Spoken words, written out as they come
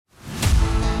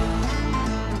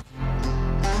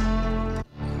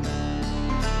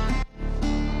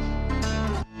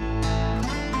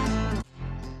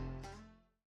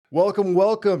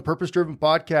Welcome, Purpose Driven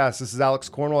Podcast. This is Alex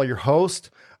Cornwall, your host.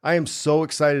 I am so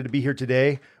excited to be here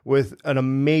today with an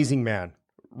amazing man,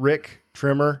 Rick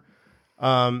Trimmer.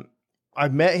 I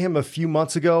met him a few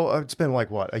months ago. It's been like,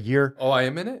 what, a year? Oh, I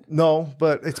am in it? No,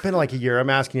 but it's been like a year. I'm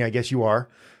asking you, I guess you are.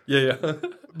 Yeah.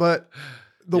 But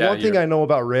the one thing I know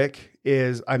about Rick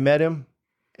is I met him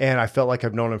and I felt like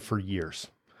I've known him for years.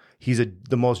 He's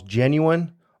the most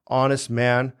genuine, honest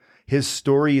man. His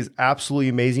story is absolutely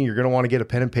amazing. You're going to want to get a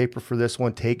pen and paper for this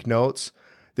one. Take notes.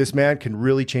 This man can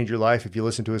really change your life if you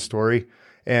listen to his story.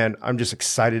 And I'm just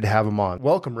excited to have him on.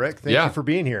 Welcome, Rick. Thank you for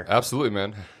being here. Absolutely,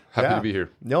 man. Happy to be here.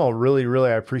 No, really,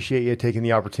 I appreciate you taking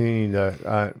the opportunity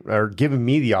to, or giving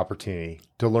me the opportunity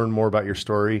to learn more about your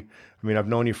story. I mean, I've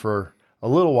known you for a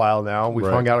little while now. We've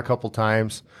hung out a couple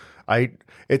times.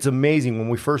 It's amazing. When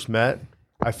we first met,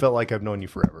 I felt like I've known you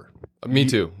forever. Me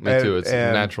too. It's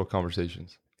natural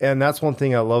conversations. And that's one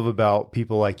thing I love about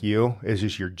people like you is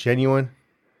just you're genuine,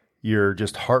 you're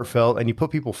just heartfelt, and you put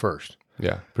people first.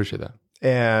 Yeah, appreciate that.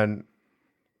 And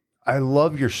I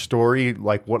love your story,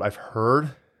 like what I've heard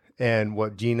and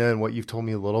what Gina and what you've told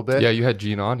me a little bit. Yeah, you had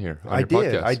Gina on here on your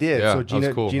podcast. I did. Yeah, so Gina, that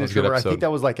was cool. Gina Trimmer, I think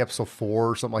that was like episode 4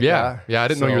 or something like that. Yeah, I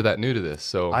didn't know you were that new to this.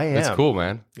 So I am. It's cool,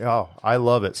 man. Oh, I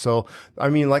love it. So, I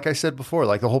mean, like I said before,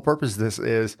 like the whole purpose of this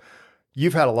is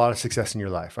you've had a lot of success in your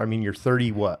life. I mean, you're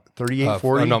 30, what? 38,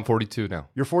 40? No, I'm 42 now.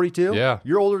 You're 42? Yeah.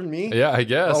 You're older than me? Yeah, I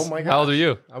guess. Oh my gosh. How old are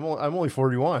you? I'm only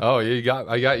 41. Oh, yeah,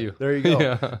 I got you. There you go.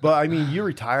 Yeah. But I mean, you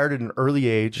retired at an early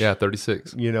age. Yeah,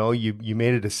 36. You know, you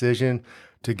made a decision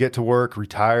to get to work,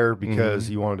 retire because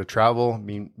you wanted to travel. I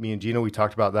mean, me and Gina, we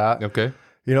talked about that. Okay.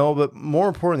 You know, but more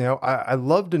importantly, I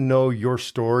love to know your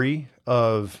story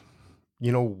of,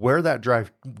 you know, where that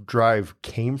drive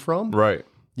came from. Right.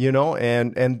 You know,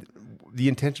 and the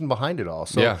intention behind it all.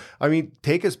 So, I mean,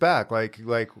 take us back. Like,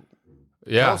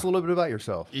 tell us a little bit about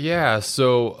yourself. Yeah.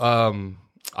 So,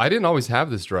 I didn't always have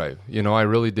this drive. You know, I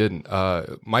really didn't.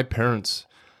 My parents,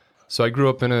 so I grew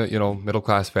up in a,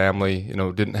 middle-class family,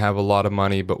 didn't have a lot of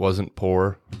money, but wasn't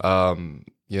poor, and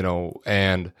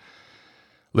I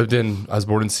was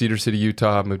born in Cedar City,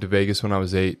 Utah, moved to Vegas when I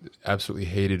was 8, absolutely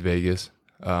hated Vegas.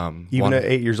 Even at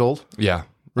 8 years old? Yeah.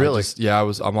 Really?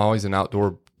 I'm always an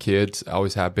outdoor kid. I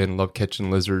always have been, love catching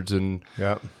lizards and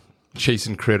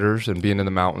chasing critters and being in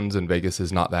the mountains, and Vegas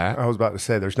is not that. I was about to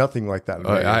say, there's nothing like that in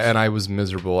Vegas. I was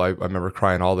miserable. I remember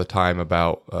crying all the time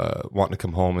about wanting to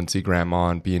come home and see grandma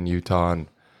and be in Utah.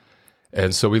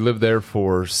 And so we lived there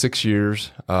for 6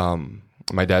 years.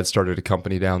 My dad started a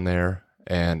company down there,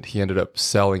 and he ended up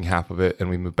selling half of it, and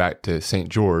we moved back to St.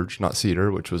 George, not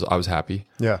Cedar, I was happy.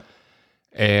 Yeah.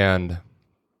 And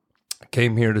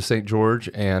came here to St. George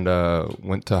and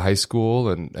went to high school.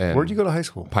 And where'd you go to high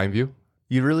school? Pineview.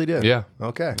 You really did? Yeah.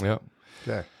 Okay. Yeah.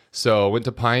 Okay. So went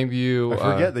to Pineview.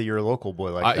 I forget that you're a local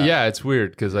boy like that. Yeah, it's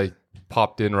weird because I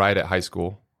popped in right at high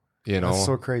school. That's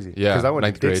so crazy. Yeah. Because I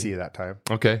went to Dixie at that time.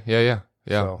 Okay. Yeah.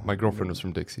 So, my girlfriend was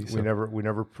from Dixie. So. We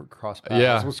never crossed paths.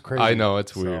 Yeah. It was crazy. I know,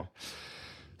 it's weird.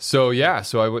 So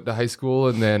I went to high school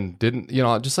and then didn't,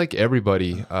 just like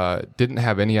everybody, didn't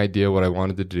have any idea what I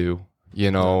wanted to do.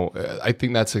 I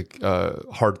think that's a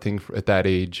hard thing at that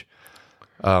age.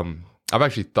 I've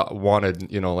actually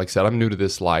wanted, like I said, I'm new to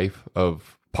this life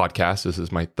of podcasts. This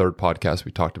is my 3rd podcast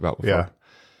we talked about before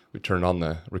we turned on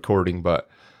the recording, but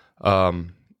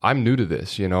I'm new to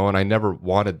this, and I never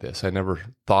wanted this. I never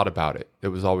thought about it. It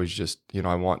was always just,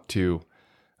 I want to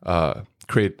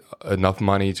create enough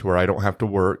money to where I don't have to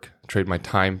work, trade my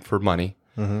time for money,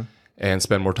 and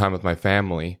spend more time with my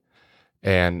family.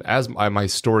 And as my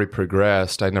story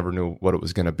progressed, I never knew what it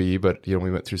was going to be, but, we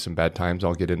went through some bad times.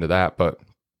 I'll get into that. But,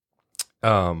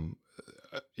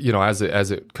 as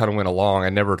it kind of went along, I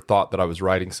never thought that I was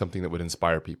writing something that would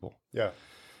inspire people. Yeah.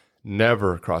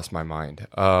 Never crossed my mind.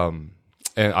 And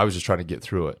I was just trying to get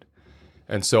through it.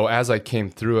 And so as I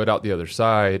came through it out the other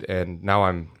side, and now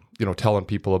I'm, telling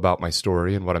people about my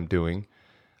story and what I'm doing,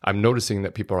 I'm noticing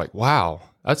that people are like, wow,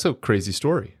 that's a crazy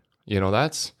story.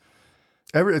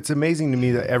 It's amazing to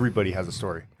me that everybody has a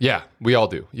story. Yeah, we all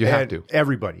do. You have to.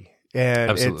 Everybody. And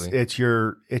absolutely. it's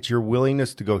your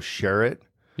willingness to go share it.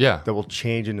 Yeah. That will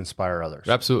change and inspire others.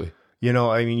 Absolutely.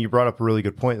 I mean, you brought up a really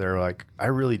good point there. Like, I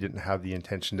really didn't have the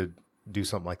intention to do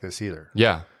something like this either.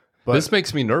 Yeah. But this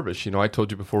makes me nervous. I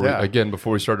told you before,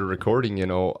 before we started recording,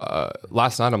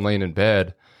 last night I'm laying in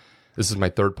bed. This is my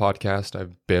 3rd podcast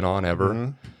I've been on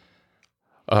ever.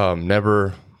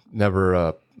 Never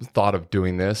thought of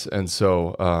doing this. And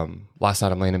so last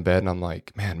night I'm laying in bed and I'm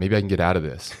like, man, maybe I can get out of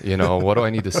this. What do I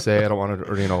need to say? I don't want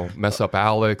to, mess up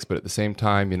Alex, but at the same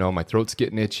time, my throat's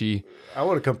getting itchy. I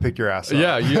want to come pick your ass up.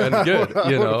 Yeah, and good.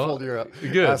 I want to pull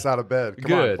your ass out of bed.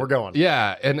 Come on, we're going.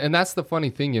 Yeah, and that's the funny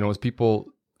thing, is people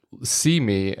see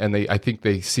me and I think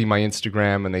they see my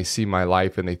Instagram and they see my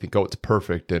life and they think, oh, it's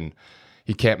perfect and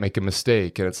he can't make a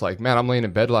mistake. And it's like, man, I'm laying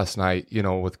in bed last night,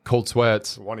 with cold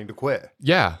sweats, wanting to quit.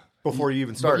 Yeah. Before you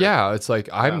even started. Yeah, it's like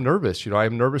I'm nervous.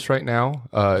 I'm nervous right now.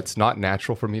 It's not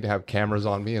natural for me to have cameras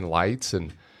on me and lights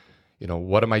and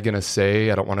what am I going to say?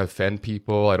 I don't want to offend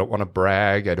people. I don't want to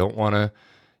brag. I don't want to,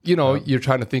 you're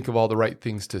trying to think of all the right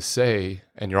things to say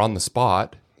and you're on the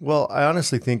spot. Well, I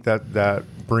honestly think that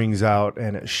brings out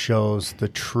and it shows the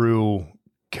true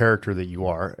character that you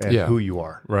are and who you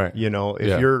are. Right.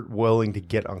 If you're willing to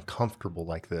get uncomfortable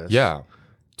like this. Yeah.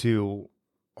 To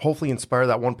hopefully inspire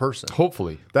that one person.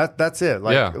 Hopefully. That's it.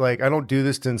 Like I don't do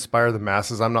this to inspire the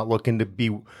masses. I'm not looking to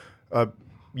be a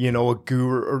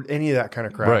guru or any of that kind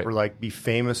of crap, right. or like be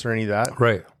famous or any of that.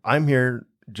 Right. I'm here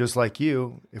just like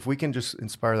you. If we can just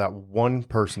inspire that one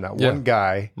person, that one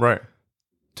guy, right,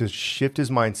 to shift his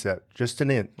mindset just an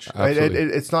inch.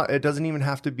 Absolutely. It doesn't even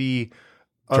have to be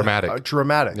dramatic.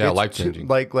 Yeah, life changing.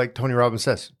 Like Tony Robbins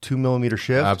says, 2 millimeter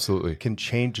shift absolutely can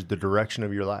change the direction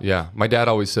of your life. Yeah. My dad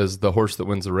always says the horse that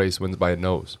wins the race wins by a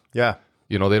nose. Yeah.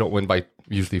 They don't win by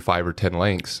usually 5 or 10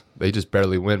 lengths. They just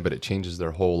barely win, but it changes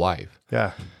their whole life.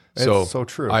 Yeah. It's so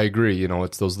true. I agree.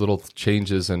 It's those little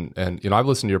changes and I've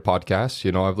listened to your podcast.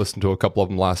 I've listened to a couple of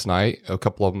them last night, a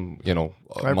couple of them,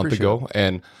 a month ago,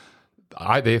 and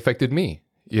they affected me,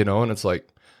 and it's like,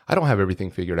 I don't have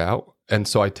everything figured out. And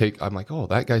so I'm like, oh,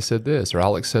 that guy said this or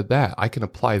Alex said that. I can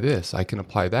apply this. I can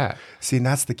apply that. See, and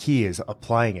that's the key is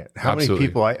applying it. How Absolutely. Many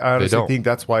people, I honestly think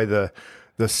that's why the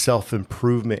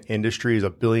self-improvement industry is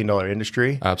 $1 billion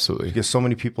industry. Absolutely. Because so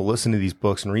many people listen to these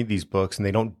books and read these books and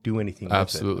they don't do anything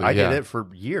Absolutely, with it. I did it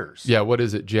for years. Yeah. What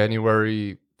is it?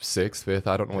 January 6th, 5th?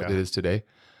 I don't know what it is today.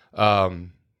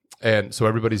 And so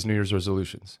everybody's New Year's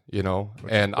resolutions,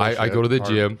 and I go to the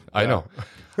gym. I know.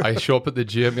 I show up at the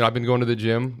gym. I've been going to the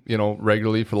gym,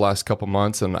 regularly for the last couple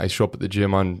months, and I show up at the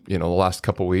gym on, the last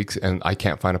couple weeks, and I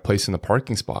can't find a place in the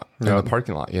parking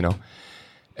lot,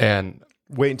 and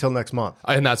wait until next month.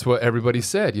 And that's what everybody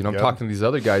said. I'm talking to these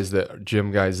other guys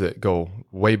gym guys that go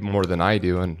way more than I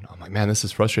do, and I'm like, man, this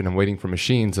is frustrating. I'm waiting for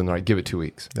machines, and they're like, give it 2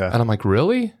 weeks, and I'm like,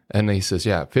 really? And he says,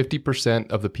 yeah,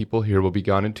 50% of the people here will be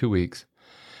gone in 2 weeks,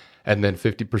 and then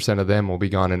 50% of them will be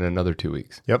gone in another 2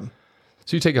 weeks. Yep.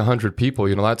 So you take 100 people,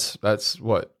 that's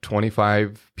what,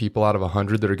 25 people out of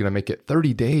 100 that are going to make it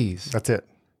 30 days. That's it.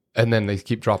 And then they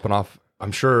keep dropping off,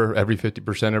 I'm sure, every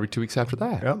 50% every 2 weeks after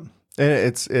that. Yep. And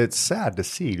it's sad to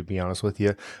see, to be honest with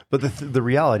you. But the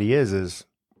reality is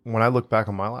when I look back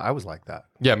on my life, I was like that.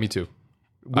 Yeah, me too.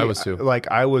 I was too.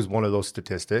 I was one of those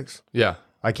statistics. Yeah.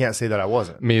 I can't say that I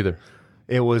wasn't. Me either.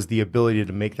 It was the ability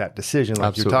to make that decision like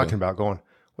Absolutely. you're talking about, going,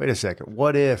 wait a second,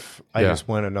 what if I just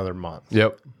went another month?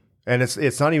 Yep. And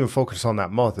it's not even focused on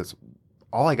that month. It's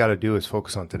all I got to do is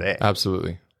focus on today.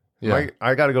 Absolutely. Yeah.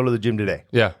 I got to go to the gym today.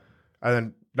 Yeah. And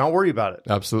then not worry about it.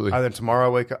 Absolutely. And then tomorrow I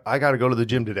wake up, I got to go to the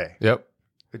gym today. Yep.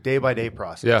 A day by day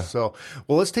process. Yeah. So,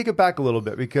 well, let's take it back a little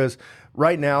bit because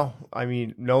right now, I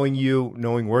mean, knowing you,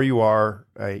 knowing where you are,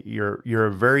 you're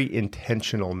a very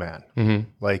intentional man. Mm-hmm.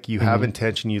 Like you have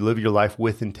intention. You live your life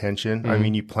with intention. I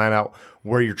mean, you plan out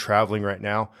where you're traveling right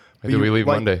now. Do we leave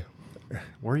Monday?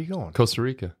 Where are you going? Costa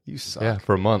Rica. You suck. Yeah,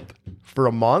 for a month. For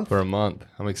a month? For a month.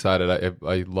 I'm excited.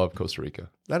 I love Costa Rica.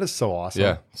 That is so awesome.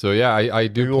 Yeah. So yeah, I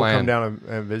do Maybe plan. We'll come down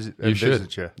and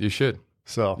visit you. You should.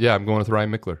 So yeah, I'm going with Ryan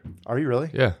Mickler. Are you really?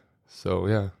 Yeah. So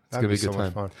yeah, it's gonna be a good time.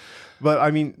 Much fun. But I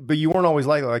mean, you weren't always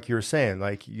like you were saying,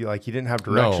 like you didn't have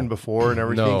direction before and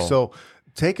everything. No. So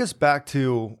take us back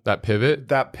to that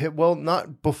pivot. Well,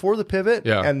 not before the pivot,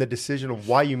 Yeah. and the decision of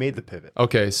why you made the pivot.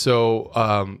 Okay, so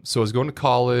I was going to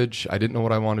college. I didn't know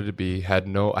what I wanted to be.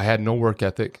 I had no work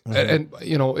ethic, and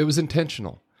it was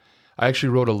intentional. I actually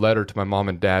wrote a letter to my mom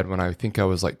and dad when I think I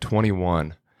was like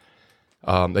 21.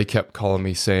 They kept calling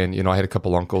me saying, I had a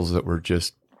couple uncles that were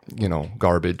just,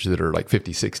 garbage that are like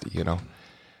 50, 60,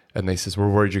 and they says, we're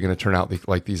worried you're going to turn out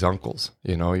like these uncles,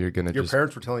 you're going to Your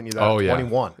parents were telling you that at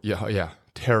 21. Yeah.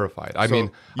 Terrified. I mean,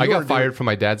 I got fired from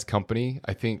my dad's company,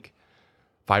 I think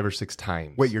 5 or 6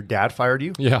 times. Wait, your dad fired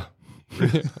you? Yeah.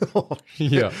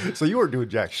 Yeah. So you weren't doing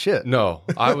jack shit. No,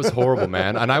 I was horrible,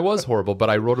 man. And I was horrible, but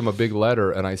I wrote him a big letter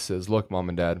and I says, look, Mom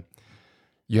and Dad,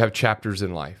 you have chapters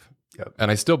in life. Yep. And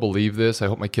I still believe this. I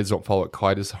hope my kids don't follow it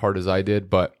quite as hard as I did,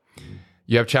 but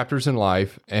you have chapters in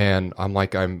life. And I'm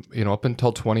up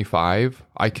until 25,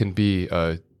 I can be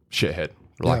a shithead,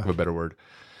 for lack of a better word.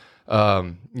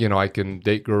 You know, I can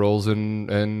date girls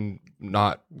and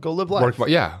not go live life.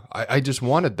 I just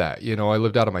wanted that. You know, I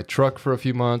lived out of my truck for a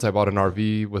few months. I bought an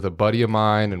RV with a buddy of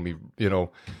mine, and we, you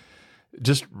know,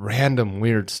 just random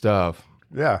weird stuff.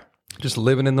 Yeah. Just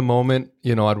living in the moment.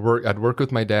 You know, I'd work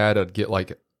with my dad. I'd get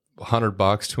like $100,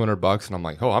 $200, and I'm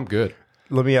like, oh, I'm good.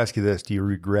 Let me ask you this: do you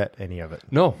regret any of it?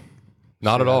 No,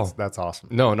 not at all. That's awesome.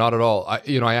 No, not at all.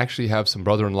 I actually have some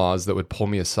brother-in-laws that would pull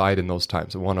me aside in those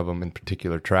times. One of them in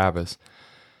particular, Travis,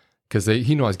 because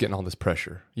he knew I was getting all this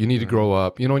pressure. You need to grow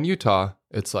up. You know, in Utah,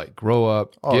 it's like grow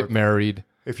up, get married.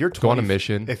 If you're go on a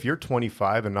mission. If you're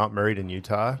 25 and not married in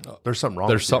Utah, there's something wrong.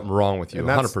 There's something wrong with you.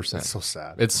 100%. It's so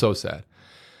sad. It's so sad.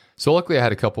 So luckily, I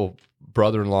had a couple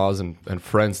brother-in-laws and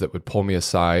friends that would pull me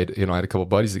aside. You know, I had a couple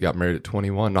buddies that got married at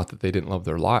 21. Not that they didn't love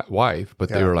their wife, but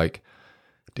they were like,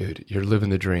 dude, you're living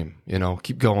the dream. You know,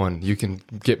 keep going. You can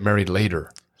get married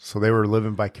later. So they were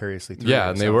living vicariously through. Yeah,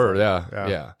 and they were.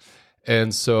 Yeah.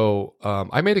 And so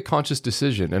I made a conscious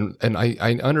decision, and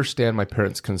I understand my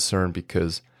parents' concern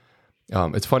because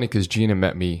it's funny because Gina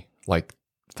met me like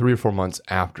 3 or 4 months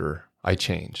after I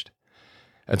changed.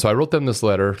 And so I wrote them this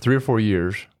letter 3 or 4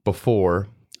 years before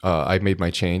I made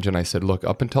my change. And I said, look,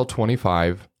 up until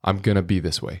 25, I'm going to be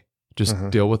this way. Just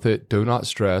deal with it. Do not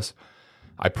stress.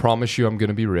 I promise you I'm going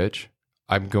to be rich.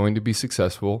 I'm going to be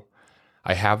successful.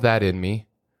 I have that in me,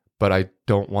 but I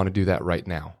don't want to do that right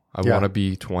now. I want to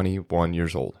be 21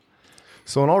 years old.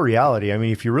 So in all reality, I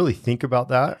mean, if you really think about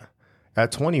that,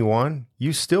 at 21,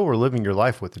 you still were living your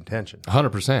life with intention.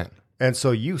 100%. And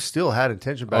so you still had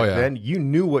intention back then. You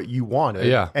knew what you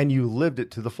wanted, and you lived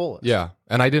it to the fullest. Yeah,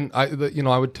 and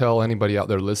I would tell anybody out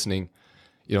there listening,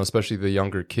 you know, especially the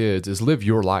younger kids, is live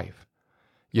your life.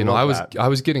 You know, I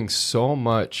was getting so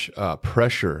much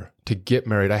pressure to get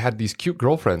married. I had these cute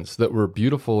girlfriends that were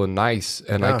beautiful and nice,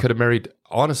 and I could have married.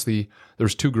 Honestly,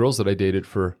 there's 2 girls that I dated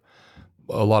for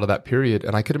a lot of that period,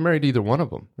 and I could have married either one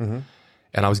of them. Mm-hmm.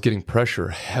 And I was getting pressure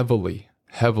heavily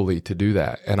to do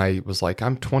that. And I was like,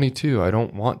 I'm 22. I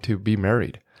don't want to be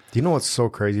married. Do you know what's so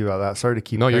crazy about that? Sorry to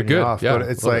keep you're good. Off, but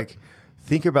it's like,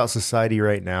 think about society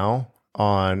right now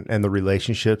and the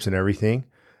relationships and everything.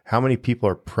 How many people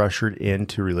are pressured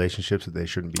into relationships that they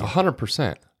shouldn't be?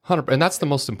 100%. And that's the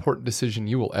most important decision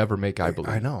you will ever make, I believe.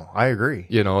 I know. I agree.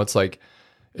 You know, it's like,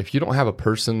 if you don't have a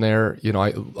person there, you know,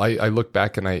 I look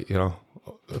back and you know,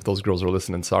 if those girls are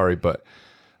listening, sorry, but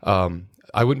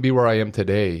I wouldn't be where I am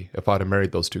today if I'd have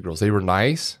married those 2 girls. They were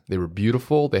nice. They were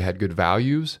beautiful. They had good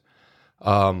values.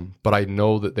 But I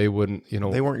know that they wouldn't, you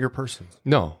know. They weren't your person.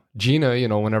 No. Gina, you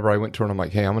know, whenever I went to her and I'm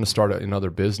like, hey, I'm going to start another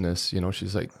business, you know,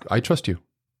 she's like, I trust you.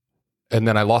 And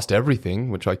then I lost everything,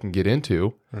 which I can get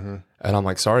into. Mm-hmm. And I'm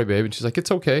like, sorry, babe. And she's like,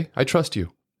 it's okay. I trust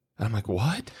you. And I'm like,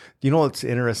 what? You know what's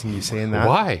interesting you saying that?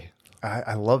 Why?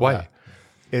 I love that.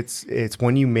 It's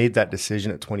when you made that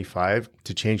decision at 25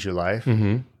 to change your life.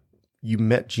 Mm-hmm. You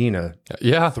met Gina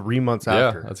 3 months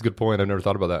after. Yeah, that's a good point. I've never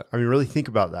thought about that. I mean, really think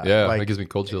about that. Yeah, that gives me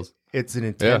cold chills. It's an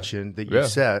intention that you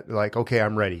set, like, okay,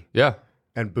 I'm ready. Yeah.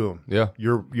 And boom. Yeah.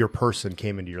 Your person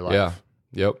came into your life. Yeah.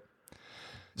 Yep.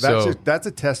 That's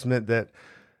a testament that,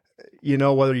 you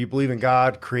know, whether you believe in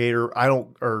God, creator,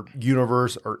 or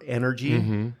universe or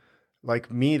energy, like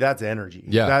me, that's energy.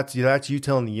 Yeah. That's you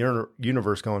telling the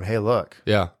universe going, hey, look,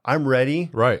 I'm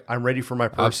ready. Right. I'm ready for my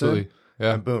person. Absolutely.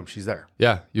 Yeah. And boom, she's there.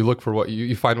 Yeah. You look for what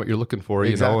you find what you're looking for,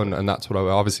 exactly. You know, and that's what I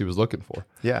obviously was looking for.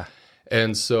 Yeah.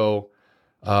 And so,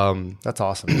 that's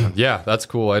awesome. Man. Yeah, that's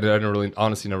cool. I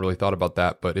honestly never really thought about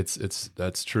that, but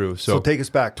that's true. So take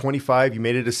us back. 25, you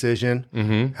made a decision.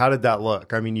 Mm-hmm. How did that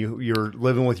look? I mean, you're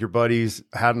living with your buddies,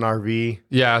 had an RV.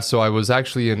 Yeah. So I was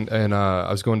actually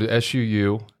I was going to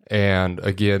SUU, and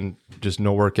again, just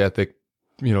no work ethic,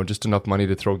 you know, just enough money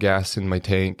to throw gas in my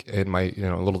tank and my, you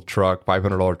know, little truck,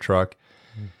 $500 truck.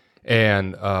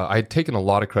 And I'd taken a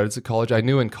lot of credits at college. I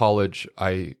knew in college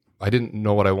I didn't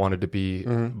know what I wanted to be,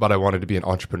 but I wanted to be an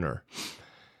entrepreneur.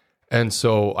 And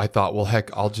so I thought, well,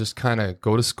 heck, I'll just kind of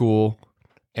go to school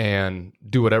and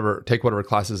take whatever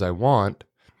classes I want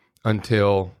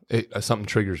until something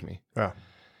triggers me. Yeah.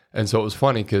 And so it was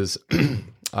funny because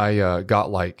I got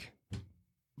like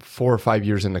 4 or 5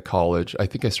 years into college. I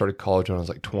think I started college when I was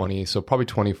like 20, so probably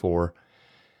 24.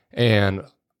 And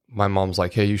my mom's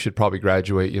like, hey, you should probably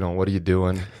graduate. You know, what are you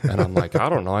doing? And I'm like, I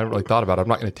don't know. I haven't really thought about it. I'm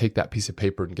not going to take that piece of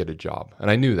paper and get a job. And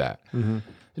I knew that. Mm-hmm.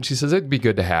 And she says, it'd be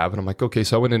good to have. And I'm like, okay.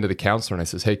 So I went into the counselor and I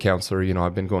says, hey, counselor, you know,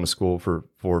 I've been going to school for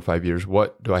 4 or 5 years.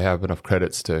 What do I have enough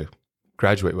credits to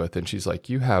graduate with? And she's like,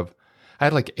 I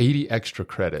had like 80 extra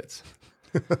credits,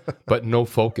 but no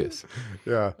focus.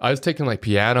 Yeah. I was taking like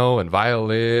piano and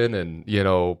violin and, you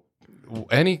know,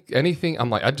 anything. I'm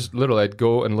like, I'd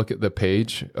go and look at the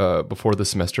page before the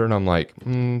semester, and I'm like,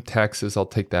 Texas, I'll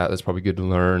take that. That's probably good to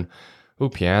learn. Oh,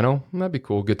 piano, that'd be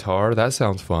cool. Guitar, that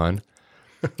sounds fun.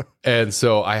 And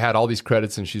so I had all these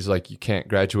credits, and she's like, you can't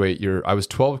graduate. I was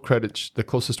 12 credits. The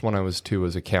closest one I was to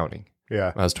was accounting.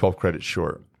 Yeah, I was 12 credits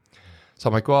short. So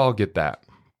I'm like, well, I'll get that.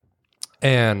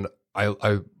 And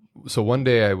so one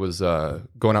day I was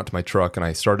going out to my truck, and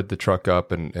I started the truck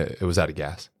up, and it was out of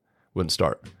gas, wouldn't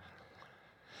start.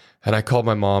 And I called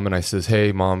my mom, and I says,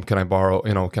 hey, Mom, can I borrow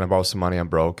some money? I'm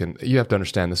broke. And you have to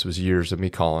understand, this was years of me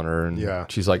calling her.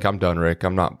 And she's like, I'm done, Rick.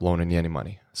 I'm not loaning you any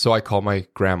money. So I called my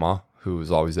grandma, who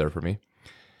was always there for me.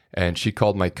 And she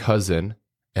called my cousin,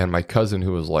 and my cousin,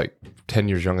 who was like 10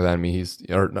 years younger than me,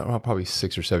 probably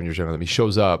 6 or 7 years younger than me,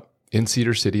 shows up in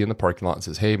Cedar City in the parking lot and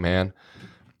says, hey, man,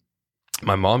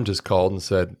 my mom just called and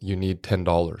said, you need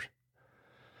 $10.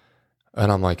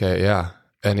 And I'm like, hey, yeah.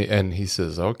 And he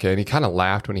says, okay. And he kind of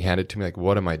laughed when he handed it to me, like,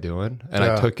 what am I doing? And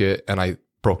I took it, and I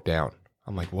broke down.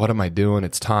 I'm like, what am I doing?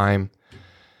 It's time.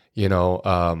 I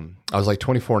was like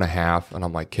 24 and a half, and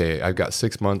I'm like, okay, I've got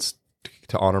 6 months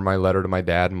to honor my letter to my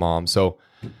dad and mom. So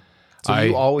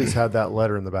you always had that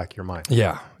letter in the back of your mind.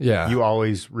 Yeah. Yeah. You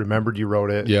always remembered you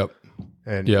wrote it. Yep.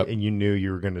 And you knew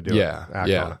you were going to do it. Act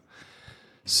on it.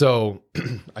 So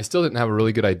I still didn't have a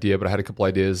really good idea, but I had a couple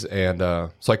ideas. And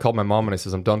so I called my mom, and I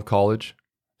says, I'm done with college.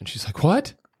 And she's like,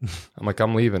 what? I'm like,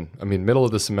 I'm leaving. I mean, middle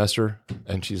of the semester.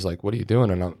 And she's like, what are you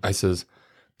doing? And I says,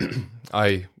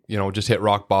 I just hit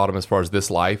rock bottom as far as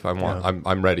this life.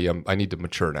 I'm ready. I need to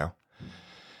mature now.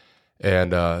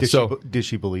 And did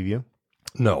she believe you?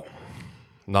 No,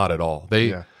 not at all.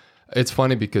 It's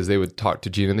funny because they would talk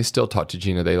to Gina, and they still talk to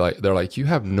Gina. They're like, you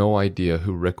have no idea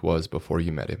who Rick was before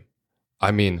you met him. I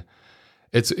mean,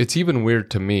 it's even weird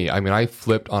to me. I mean, I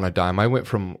flipped on a dime. I went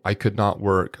from I could not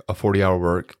work a 40-hour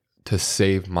work to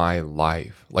save my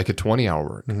life, like a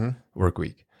 20-hour work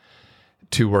week,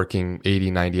 to working 80,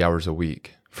 90 hours a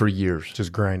week for years.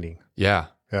 Just grinding. Yeah.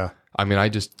 Yeah. I mean, I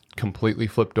just completely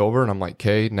flipped over, and I'm like,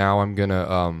 okay, now I'm going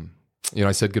to,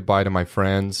 I said goodbye to my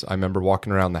friends. I remember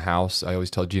walking around the house. I always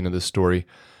tell Gina this story.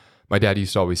 My dad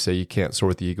used to always say, you can't soar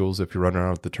with the eagles if you're running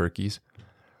around with the turkeys.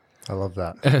 I love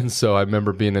that. And so I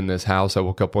remember being in this house. I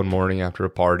woke up one morning after a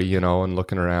party, and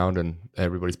looking around, and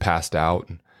everybody's passed out.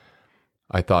 And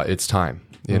I thought, it's time,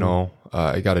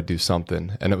 I got to do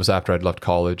something. And it was after I'd left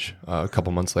college a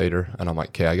couple months later. And I'm like,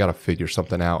 okay, I got to figure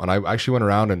something out. And I actually went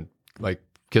around and like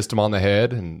kissed them on the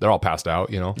head, and they're all passed out,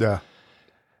 Yeah.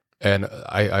 And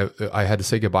I had to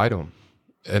say goodbye to them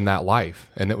in that life.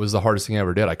 And it was the hardest thing I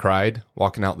ever did. I cried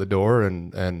walking out the door,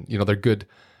 and they're good,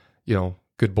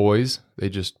 good boys. They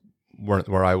just weren't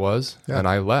where I was. Yeah. And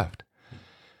I left.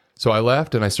 So I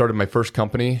left, and I started my first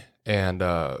company, and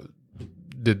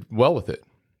did well with it.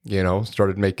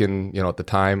 Started making, at the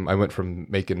time I went from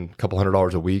making a couple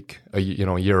 $100 a week, a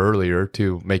year earlier,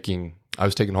 to I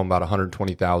was taking home about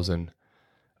 $120,000.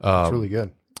 That's really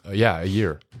good. A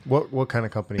year. What kind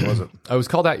of company was it? It was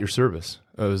called At Your Service.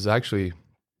 It was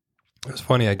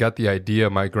funny. I got the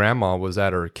idea. My grandma was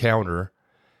at her counter,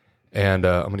 and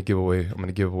I'm going to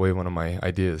give away one of my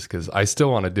ideas because I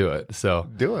still want to do it. So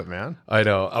do it, man. I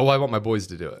know. Oh, I want my boys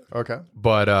to do it. Okay.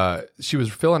 But she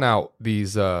was filling out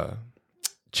these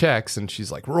checks, and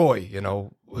she's like, Roy,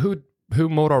 who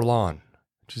mowed our lawn?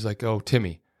 She's like, oh,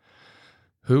 Timmy.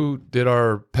 Who did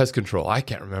our pest control? I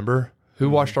can't remember. Who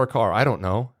washed our car? I don't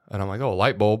know. And I'm like, oh,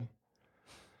 light bulb.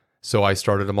 So I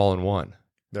started them all in one.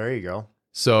 There you go.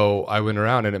 So I went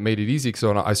around, and it made it easy.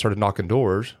 So I started knocking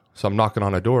doors. So I'm knocking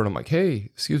on a door, and I'm like, hey,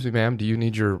 excuse me, ma'am, do you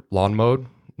need your lawn mowed?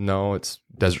 No, it's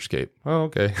Desertscape. Oh,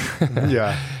 okay.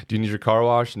 Yeah. Do you need your car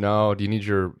washed? No. Do you need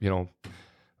your,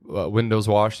 windows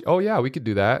washed? Oh, yeah, we could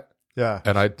do that. Yeah.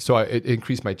 And it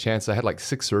increased my chance. I had like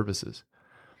 6 services,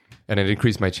 and it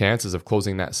increased my chances of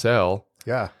closing that sale.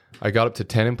 Yeah. I got up to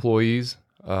 10 employees.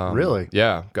 Really?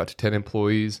 Yeah. Got to 10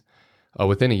 employees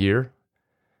within a year,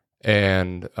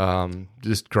 and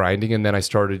just grinding. And then I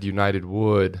started United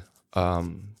Wood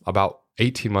about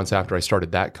 18 months after I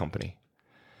started that company.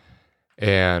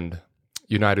 And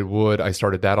United Wood, I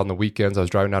started that on the weekends. I was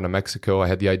driving down to Mexico. I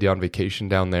had the idea on vacation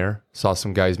down there. Saw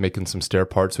some guys making some stair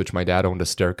parts, which my dad owned a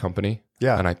stair company.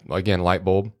 Yeah. And light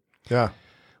bulb. Yeah.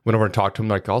 Went over and talked to him,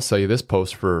 like, I'll sell you this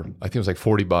post for, I think it was like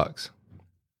 $40.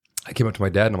 I came up to my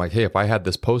dad, and I'm like, hey, if I had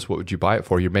this post, what would you buy it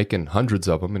for? You're making hundreds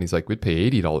of them. And he's like, we'd pay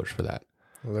 $80 for that.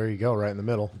 Well, there you go, right in the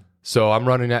middle. So I'm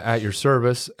running at your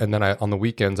service. And then on the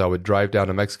weekends, I would drive down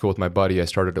to Mexico with my buddy. I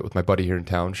started it with my buddy here in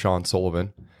town, Sean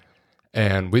Sullivan.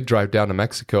 And we'd drive down to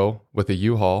Mexico with a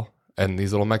U-Haul, and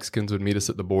these little Mexicans would meet us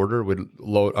at the border. We'd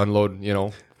unload,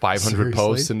 500 Seriously?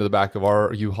 posts into the back of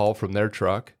our U-Haul from their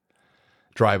truck.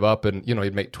 drive up and,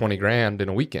 you'd make 20 grand in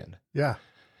a weekend. Yeah.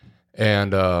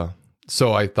 And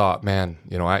so I thought, man,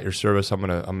 at your service,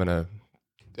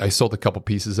 I sold a couple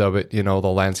pieces of it, the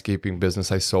landscaping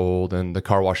business I sold and the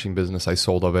car washing business I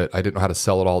sold of it. I didn't know how to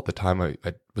sell it all at the time. I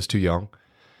was too young.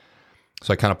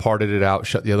 So I kind of parted it out,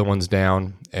 shut the other ones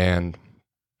down, and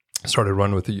started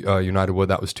running with United Wood.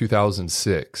 That was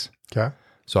 2006. Okay.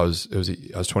 So I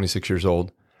was 26 years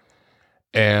old.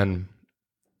 And,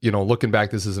 looking back,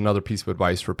 this is another piece of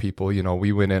advice for people.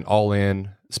 We went in all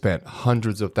in, spent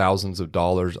hundreds of thousands of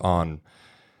dollars on,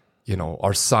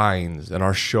 our signs and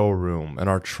our showroom and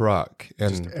our truck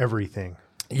and just everything.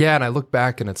 Yeah. And I look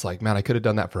back and it's like, man, I could have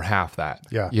done that for half that.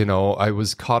 Yeah. I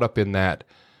was caught up in that,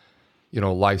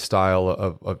 lifestyle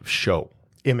of show.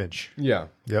 Image. Yeah.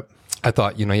 Yep. I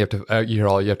thought, you have to, you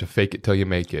have to fake it till you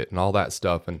make it and all that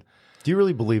stuff. And do you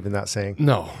really believe in that saying?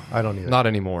 no, I don't either. Not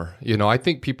anymore. I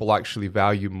think people actually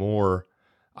value more.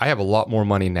 I have a lot more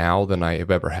money now than I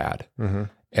have ever had. Mm-hmm.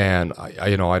 And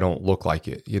I don't look like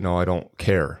it. I don't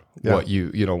care what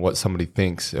what somebody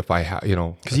thinks if I have,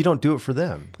 because you don't do it for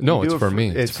them. No, it's for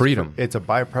me. It's freedom. It's a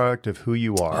byproduct of who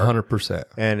you are. 100%.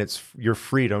 And it's your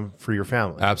freedom for your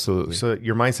family. Absolutely. So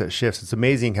your mindset shifts. It's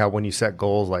amazing how when you set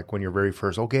goals, like when you're very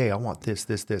first, okay, I want this.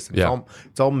 And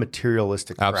it's all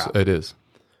materialistic crap. It is.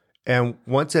 And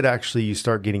once it actually, you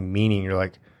start getting meaning, you're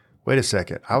like, wait a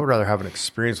second, I would rather have an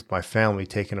experience with my family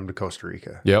taking them to Costa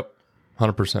Rica. Yep.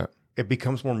 100%. It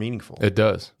becomes more meaningful. It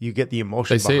does. You get the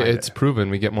emotion. They say behind it's proven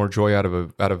we get more joy out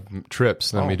of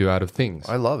trips than we do out of things.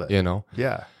 I love it.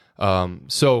 Yeah.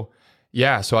 So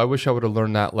I wish I would have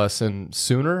learned that lesson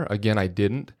sooner. Again, I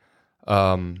didn't.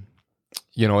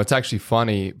 It's actually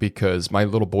funny because my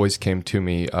little boys came to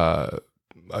me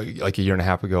like a year and a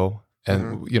half ago,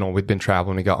 and we'd been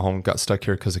traveling. We got home, got stuck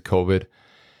here because of COVID,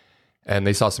 and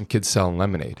they saw some kids selling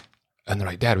lemonade, and they're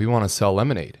like, "Dad, we want to sell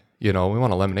lemonade. We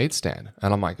want a lemonade stand."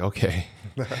 And I'm like, "Okay,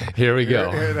 here we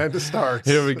go. Here it starts.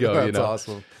 Here we go." That's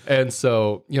awesome. And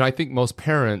so, I think most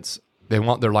parents, they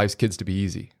want their life's kids to be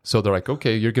easy. So they're like,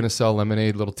 "Okay, you're going to sell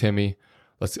lemonade, little Timmy.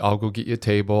 I'll go get you a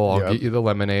table. I'll get you the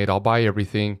lemonade. I'll buy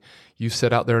everything. You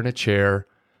sit out there in a chair.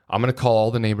 I'm going to call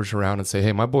all the neighbors around and say,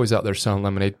 hey, my boy's out there selling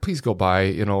lemonade. Please go by,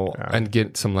 and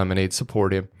get some lemonade,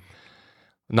 support him."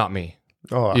 Not me.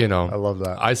 Oh, I love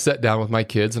that. I sat down with my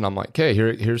kids and I'm like, okay,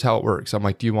 here's how it works. I'm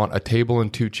like, do you want a table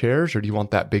and 2 chairs, or do you want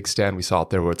that big stand we saw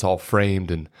out there where it's all framed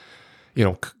and,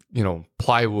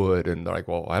 plywood? And they're like,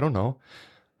 well, I don't know.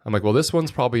 I'm like, well, this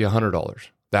one's probably $100.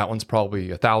 That one's probably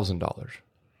 $1,000.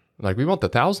 Like, we want the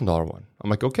 $1,000 one. I'm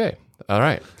like, okay, all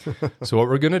right. So what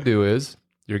we're going to do is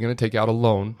you're going to take out a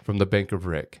loan from the Bank of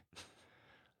Rick.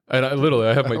 And I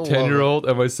have my 10-year-old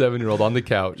and my 7-year-old on the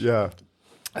couch. Yeah.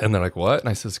 And they're like, what? And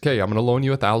I says, okay, I'm going to loan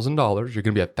you $1,000. You're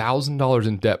going to be $1,000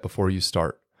 in debt before you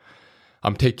start.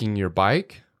 I'm taking your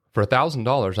bike for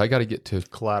 $1,000. I got to get to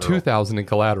 $2,000 in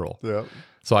collateral. Yeah.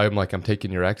 So I'm like, I'm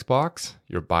taking your Xbox,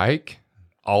 your bike,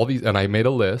 all these. And I made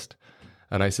a list.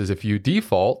 And I says, if you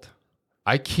default,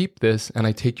 I keep this and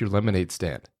I take your lemonade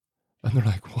stand. And they're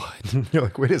like, what? You're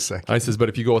like, wait a second. I says, but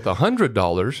if you go with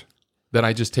 $100, then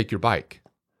I just take your bike.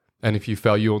 And if you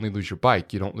fail, you only lose your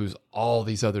bike. You don't lose all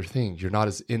these other things. You're not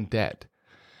as in debt,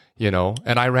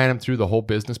 And I ran him through the whole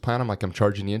business plan. I'm like, I'm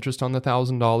charging the interest on the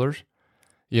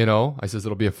 $1,000. I says,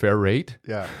 it'll be a fair rate.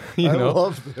 Yeah. I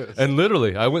love this. And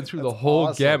literally, I went through the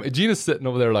whole gamut. Gina's sitting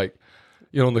over there like,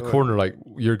 in the corner, like,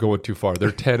 you're going too far. They're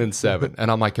 10 and 7.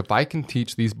 And I'm like, if I can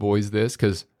teach these boys this,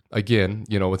 because again,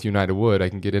 with United Wood, I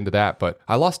can get into that, but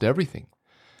I lost everything.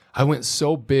 I went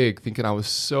so big thinking I was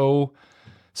so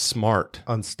smart,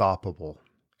 unstoppable,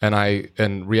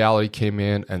 and reality came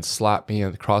in and slapped me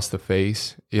across the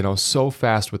face, so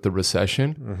fast with the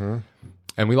recession,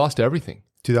 and we lost everything.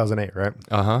 2008,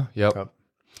 right? Yep.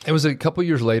 It was a couple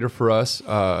years later for us.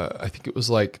 I think it was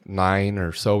like 9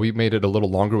 or so. We made it a little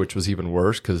longer, which was even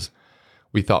worse because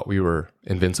we thought we were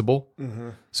invincible.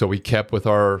 So we kept with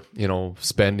our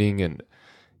spending, and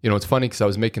it's funny because I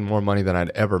was making more money than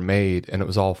I'd ever made, and it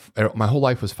was all my whole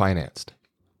life was financed.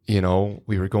 We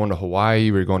were going to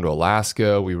Hawaii, we were going to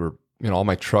Alaska, we were, all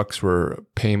my trucks were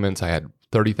payments. I had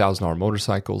 $30,000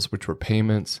 motorcycles, which were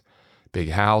payments,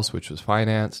 big house, which was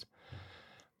financed.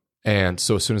 And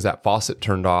so as soon as that faucet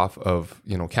turned off of,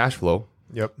 cash flow,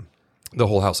 the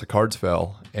whole house of cards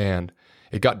fell, and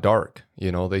it got dark.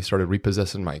 They started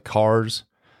repossessing my cars.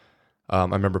 I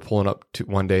remember pulling up to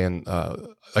one day and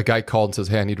a guy called and says,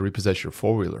 hey, I need to repossess your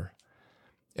 4-wheeler.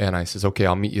 And I says, okay,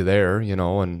 I'll meet you there,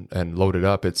 and load it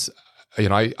up. It's,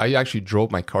 I actually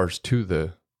drove my cars to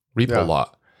the repo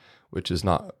lot, which is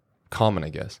not common, I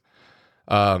guess.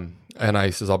 And I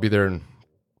says, I'll be there in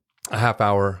a half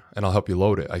hour and I'll help you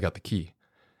load it. I got the key.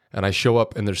 And I show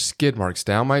up and there's skid marks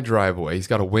down my driveway. He's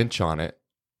got a winch on it,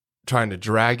 trying to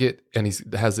drag it, and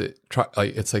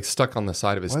it's like stuck on the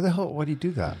side of his. Why do you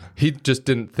do that? He just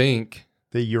didn't think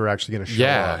that you were actually going to show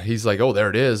up. He's like, oh, there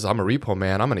it is. I'm a repo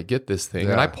man. I'm going to get this thing.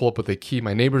 And I pull up with a key.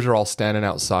 My neighbors are all standing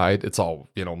outside. It's all,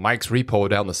 Mike's repo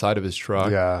down the side of his truck.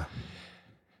 Yeah.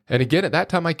 And again, at that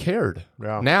time, I cared.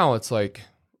 Yeah. Now it's like,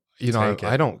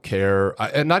 I don't care.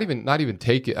 And not even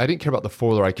take it. I didn't care about the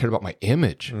foiler. I cared about my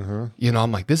image. Mm-hmm.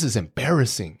 I'm like, this is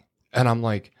embarrassing. And I'm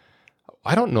like,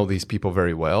 I don't know these people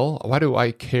very well. Why do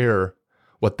I care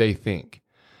what they think?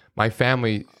 My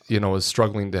family, is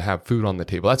struggling to have food on the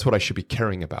table. That's what I should be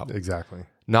caring about. Exactly.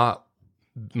 Not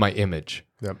my image.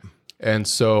 Yep. And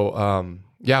so,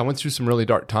 I went through some really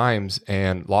dark times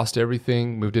and lost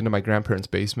everything, moved into my grandparents'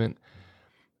 basement.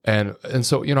 And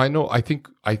so, I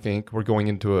think we're going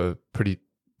into a pretty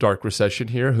dark recession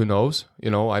here. Who knows?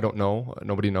 I don't know.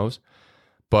 Nobody knows.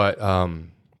 But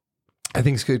I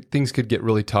think things could get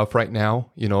really tough right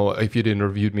now. If you'd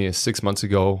interviewed me 6 months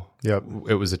ago,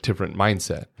 it was a different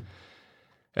mindset.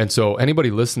 And so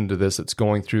anybody listening to this that's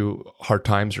going through hard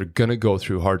times or going to go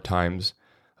through hard times,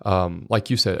 like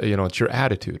you said, it's your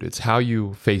attitude. It's how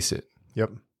you face it.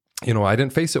 Yep. I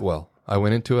didn't face it well. I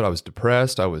went into it. I was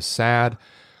depressed. I was sad.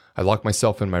 I locked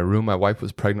myself in my room. My wife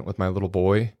was pregnant with my little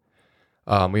boy.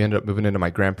 We ended up moving into my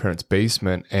grandparents'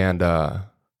 basement, and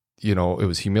it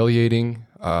was humiliating.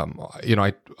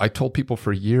 I told people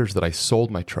for years that I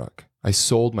sold my truck, I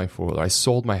sold my four-wheeler, I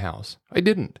sold my house. I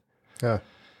didn't. Yeah.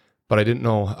 But I didn't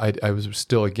know. I was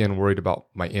still again worried about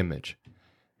my image.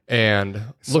 And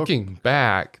looking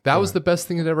back, that was the best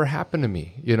thing that ever happened to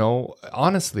me.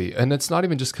 Honestly, and it's not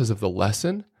even just because of the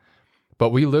lesson.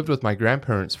 But we lived with my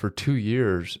grandparents for 2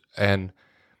 years, and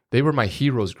they were my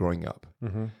heroes growing up.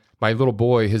 Mm-hmm. My little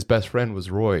boy, his best friend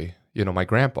was Roy, my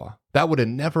grandpa. That would have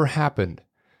never happened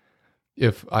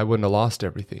if I wouldn't have lost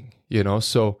everything,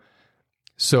 So,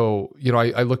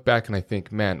 I look back and I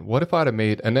think, man, what if I'd have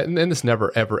made, and this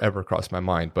never, ever, ever crossed my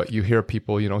mind, but you hear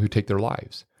people, who take their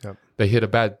lives. Yep. They hit a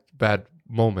bad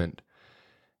moment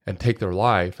and take their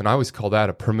life. And I always call that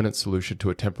a permanent solution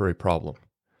to a temporary problem.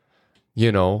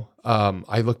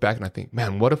 I look back and I think,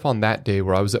 man, what if on that day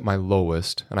where I was at my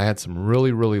lowest and I had some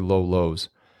really, really low lows,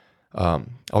 I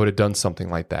would have done something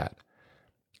like that.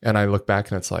 And I look back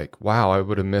and it's like, wow, I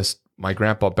would have missed my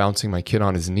grandpa bouncing my kid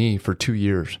on his knee for 2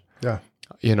 years. Yeah.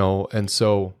 And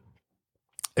so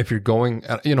if you're going,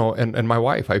 and my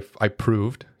wife, I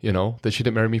proved, that she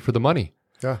didn't marry me for the money.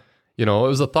 Yeah. It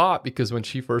was a thought because when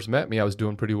she first met me, I was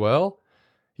doing pretty well.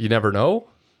 You never know.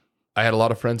 I had a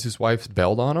lot of friends whose wives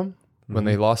bailed on them when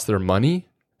they lost their money.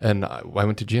 And I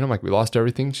went to Gina, I'm like, we lost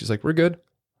everything. She's like, we're good.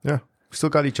 Yeah. We still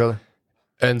got each other.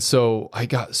 And so I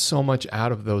got so much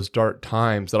out of those dark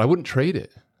times that I wouldn't trade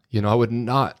it. I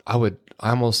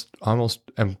almost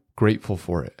am grateful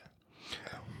for it.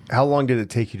 How long did it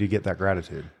take you to get that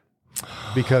gratitude?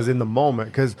 Because in the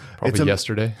moment, probably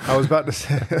yesterday. I was about to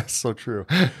say, that's so true.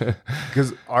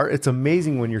 Because it's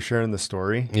amazing when you're sharing the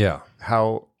story. Yeah.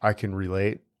 How I can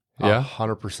relate. Yeah.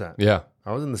 100%. Yeah.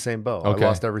 I was in the same boat. Okay. I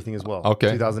lost everything as well.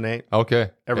 Okay. 2008.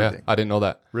 Okay. Everything. Yeah, I didn't know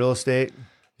that. Real estate.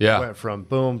 Yeah. Went from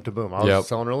boom to boom. I was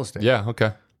selling real estate. Yeah.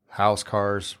 Okay. House,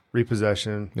 cars,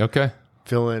 repossession. Okay.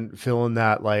 Feeling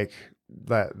that like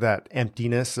that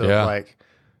emptiness of like,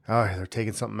 oh, they're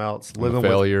taking something else. Living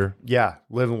failure.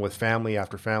 Living with family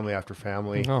after family after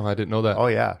family. Oh, I didn't know that. Oh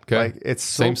yeah. Okay. Like it's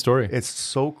same story. It's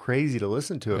so crazy to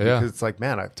listen to it because it's like,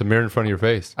 man, it's a mirror in front of your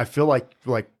face. I feel like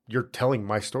you're telling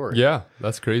my story. Yeah,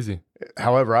 that's crazy.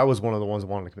 However, I was one of the ones that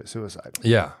wanted to commit suicide.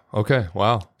 Yeah. Okay.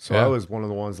 Wow. So I was one of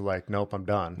the ones that like, nope, I'm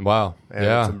done. Wow.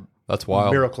 And that's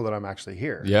wild. Miracle that I'm actually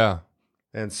here. Yeah.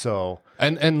 And so,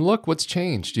 and look what's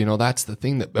changed. That's the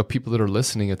thing that people that are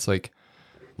listening, it's like,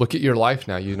 look at your life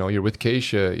now. You're with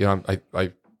Keisha.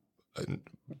 I'm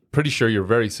pretty sure you're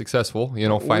very successful.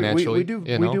 Financially. We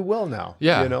do well now.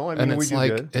 Yeah. And it's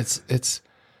like good. it's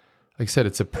like I said,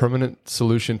 it's a permanent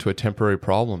solution to a temporary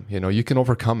problem. You can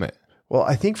overcome it. Well,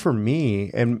 I think for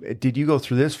me, and did you go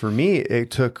through this? For me,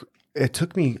 it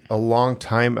took me a long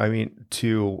time. I mean,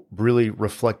 to really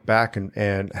reflect back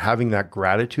and having that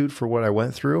gratitude for what I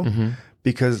went through,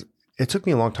 because it took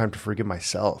me a long time to forgive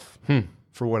myself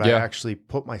for what I actually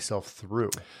put myself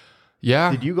through.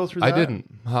 Yeah. Did you go through that? I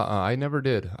didn't. I never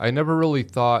did. I never really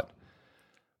thought,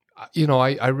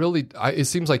 it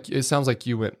sounds like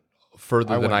you went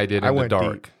further than I did in the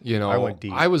dark. Deep. I went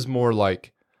deep. I was more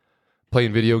like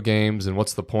playing video games and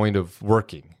what's the point of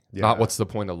working, not what's the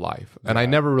point of life. And I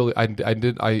never really, I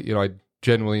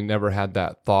genuinely never had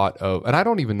that thought of, and I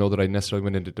don't even know that I necessarily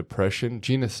went into depression.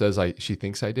 Gina says she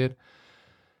thinks I did,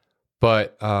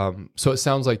 But so it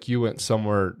sounds like you went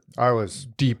somewhere I was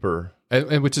deeper,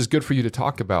 and which is good for you to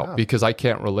talk about because I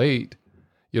can't relate.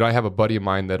 I have a buddy of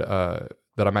mine that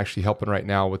I'm actually helping right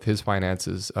now with his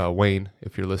finances, Wayne,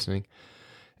 if you're listening.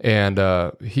 And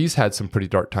he's had some pretty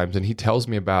dark times, and he tells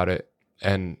me about it.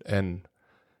 And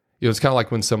it's kind of like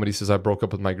when somebody says, I broke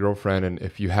up with my girlfriend, and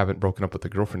if you haven't broken up with a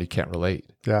girlfriend, you can't relate.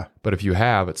 Yeah. But if you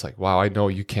have, it's like, wow, I know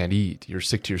you can't eat. You're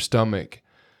sick to your stomach.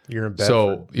 You're in bed.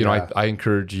 So, I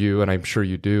encourage you, and I'm sure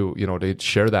you do, to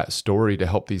share that story to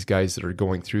help these guys that are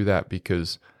going through that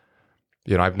because,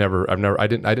 I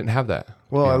didn't have that.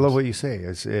 Well, I love what you say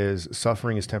is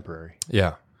suffering is temporary.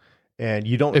 Yeah. And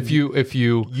you don't, if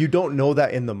you don't know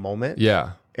that in the moment.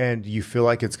 Yeah. And you feel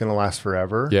like it's going to last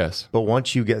forever. Yes. But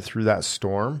once you get through that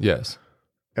storm. Yes.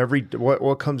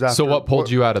 What comes after. So what pulled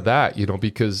you out of that,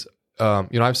 because, I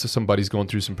have some buddies going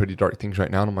through some pretty dark things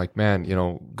right now. And I'm like, man,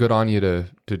 good on you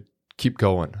to keep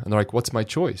going. And they're like, what's my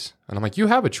choice? And I'm like, you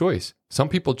have a choice. Some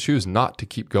people choose not to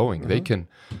keep going. Mm-hmm. They can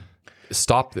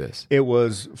stop this.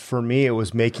 For me, it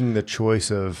was making the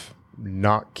choice of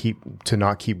not keep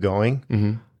going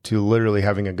mm-hmm. to literally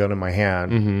having a gun in my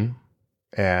hand mm-hmm.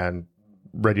 and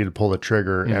ready to pull the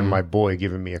trigger mm-hmm. and my boy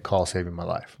giving me a call, saving my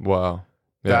life. Wow.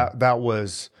 Yeah. That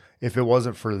was, if it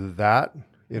wasn't for that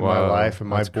in my life and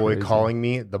my boy crazy. calling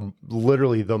me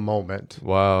literally the moment.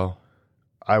 Wow.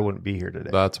 I wouldn't be here today.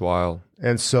 That's wild.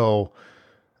 And so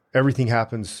everything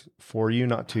happens for you,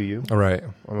 not to you. All right.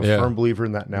 I'm a firm believer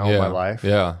in that now in my life.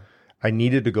 Yeah. I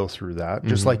needed to go through that,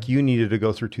 just mm-hmm. like you needed to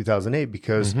go through 2008,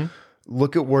 because mm-hmm.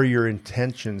 look at where your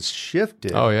intentions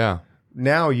shifted. Oh, yeah.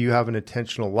 Now you have an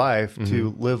intentional life mm-hmm.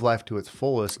 to live life to its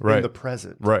fullest in the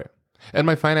present. Right. And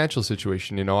my financial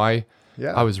situation, I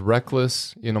was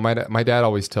reckless. My dad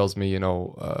always tells me,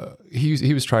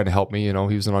 he was trying to help me,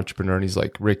 he was an entrepreneur and he's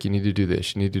like, Rick, you need to do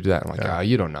this. You need to do that. I'm like,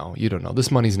 you don't know. This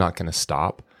money's not going to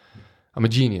stop. I'm a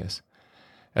genius.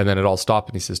 And then it all stopped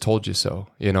and he says, told you so,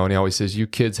 and he always says, you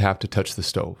kids have to touch the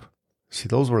stove. See,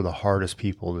 those were the hardest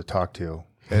people to talk to.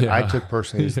 And I took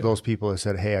personally those people that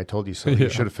said, hey, I told you so. You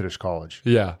should have finished college.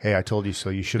 Yeah. Hey, I told you so.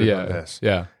 You should have done this.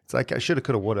 Yeah. It's like I should have,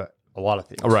 could have, would have, a lot of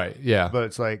things. Right. Yeah. But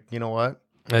it's like, you know what?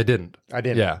 I didn't.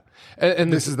 Yeah.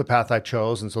 And this is the path I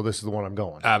chose. And so this is the one I'm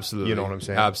going. Absolutely. You know what I'm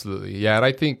saying? Absolutely. Yeah. And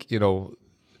I think,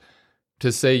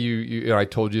 to say you I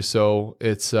told you so,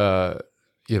 it's,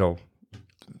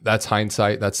 that's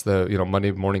hindsight. That's the,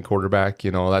 Monday morning quarterback,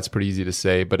 that's pretty easy to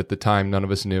say, but at the time, none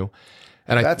of us knew.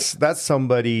 And that's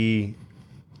somebody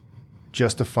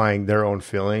justifying their own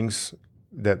feelings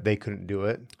that they couldn't do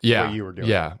it. Yeah. The way you were doing.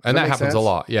 Yeah. And that happens a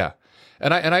lot. Yeah.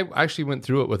 And I actually went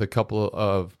through it with a couple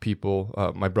of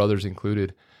people, my brothers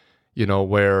included,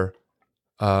 where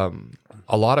a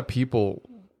lot of people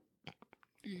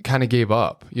kind of gave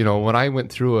up. When I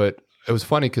went through it, it was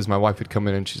funny because my wife would come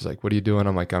in and she's like, what are you doing?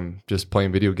 I'm like, I'm just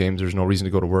playing video games. There's no reason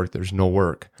to go to work. There's no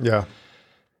work. Yeah.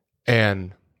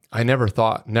 And I never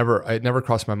thought, it never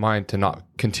crossed my mind to not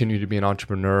continue to be an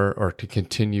entrepreneur or to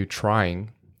continue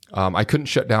trying. I couldn't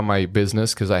shut down my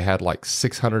business because I had like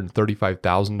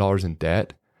 $635,000 in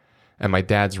debt and my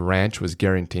dad's ranch was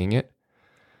guaranteeing it.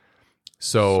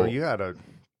 So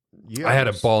I had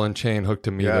a ball and chain hooked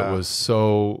to me that was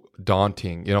so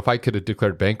daunting. If I could have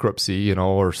declared bankruptcy,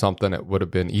 or something, it would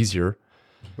have been easier.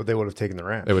 But they would have taken the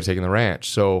ranch. They would have taken the ranch.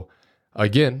 So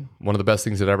again, one of the best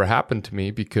things that ever happened to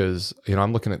me because,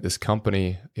 I'm looking at this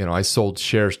company, I sold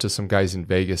shares to some guys in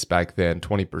Vegas back then,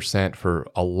 20% for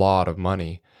a lot of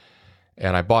money.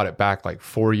 And I bought it back like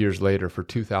 4 years later for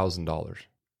 $2,000.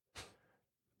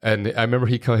 And I remember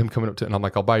him coming up to it and I'm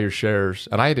like, I'll buy your shares.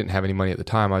 And I didn't have any money at the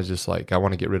time. I was just like, I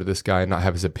want to get rid of this guy and not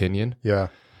have his opinion. Yeah.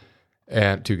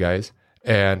 And two guys.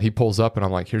 And he pulls up and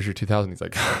I'm like, here's your 2,000. He's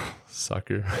like,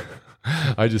 sucker.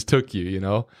 I just took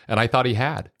you, and I thought he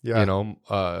had,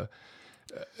 so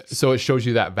it shows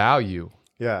you that value.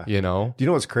 Yeah. Do you know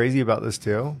what's crazy about this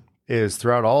too? Is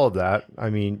throughout all of that,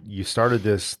 I mean, you started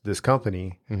this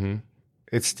company. Mm-hmm.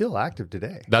 It's still active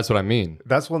today. That's what I mean.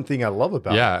 That's one thing I love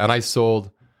about it. Yeah. And I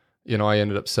sold, I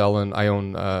ended up selling, I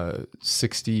own I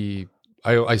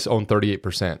own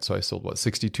 38%. So I sold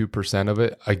 62% of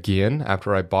it again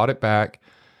after I bought it back,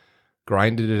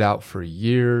 grinded it out for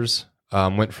years.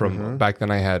 Went from back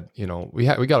then I had, we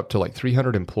got up to like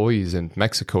 300 employees in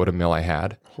Mexico at a mill I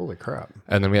had. Holy crap.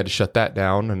 And then we had to shut that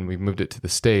down and we moved it to the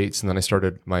States. And then I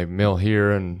started my mill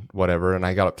here and whatever. And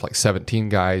I got up to like 17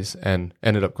 guys and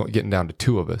ended up getting down to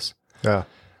 2 of us. Yeah.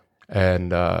 And,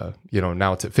 now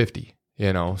it's at 50,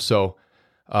 so.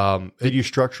 Did you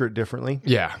structure it differently?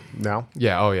 Yeah. Now?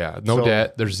 Yeah. Oh yeah. No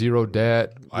debt. There's zero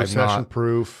debt. Recession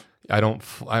proof.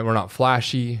 we're not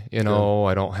flashy, you know,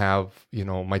 I don't have, you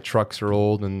know, my trucks are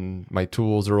old and my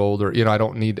tools are old, or, you know, I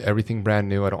don't need everything brand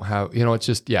new. I don't have, you know, it's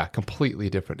just, completely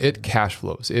different. It cash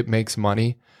flows, it makes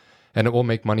money, and it will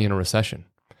make money in a recession.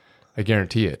 I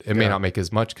guarantee it. It may not make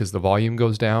as much because the volume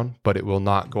goes down, but it will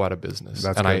not go out of business.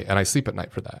 And I sleep at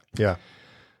night for that. Yeah.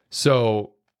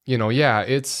 So, you know,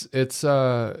 it's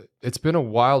been a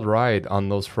wild ride on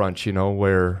those fronts, you know,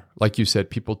 where, like you said,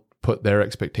 people put their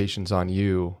expectations on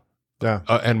you. Yeah.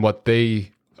 And what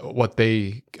they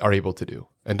are able to do,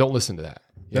 and don't listen to that.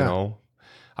 You know,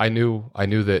 I knew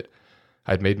that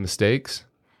I'd made mistakes.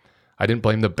 I didn't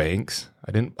blame the banks.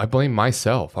 I blamed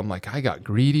myself. I'm like, I got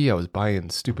greedy. I was buying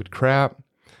stupid crap.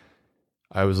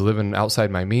 I was living outside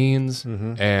my means,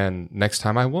 and next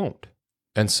time I won't.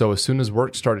 And so as soon as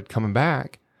work started coming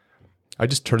back, I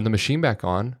just turned the machine back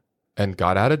on and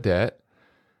got out of debt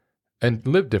and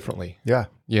lived differently. Yeah.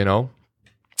 You know?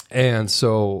 And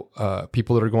so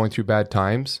people that are going through bad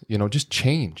times, you know, just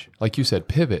change. Like you said,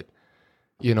 pivot.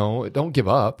 You know, don't give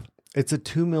up. It's a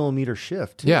 2 millimeter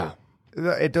shift, too. Yeah.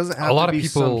 It doesn't have to be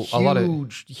some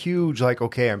huge, like,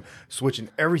 okay, I'm switching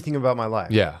everything about my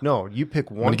life. Yeah. No, you pick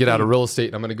one. I'm going to get out of real estate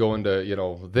and I'm going to go into, you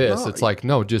know, this. It's like,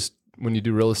 no, just when you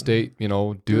do real estate, you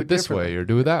know, do it this way or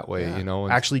do it that way, you know.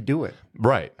 And actually do it.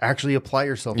 Right. Actually apply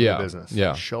yourself to the business.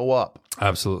 Yeah. Show up.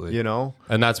 Absolutely. You know?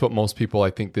 And that's what most people, I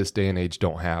think, this day and age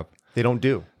don't have. They don't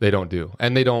do.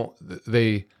 And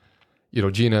you know,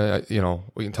 Gina, you know,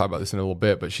 we can talk about this in a little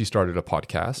bit, but she started a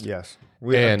podcast. Yes.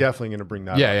 I'm definitely going to bring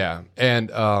that up. Yeah.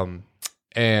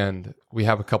 And we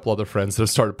have a couple other friends that have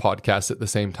started podcasts at the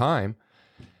same time.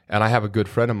 And I have a good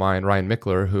friend of mine, Ryan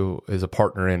Mickler, who is a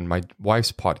partner in my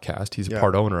wife's podcast. He's a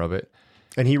part owner of it.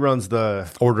 And he runs the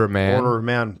Order of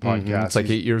Man podcast. It's like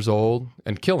 8 years old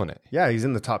and killing it. Yeah, he's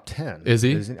in the top 10. Is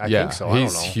he? I think so. I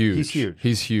don't know. Huge.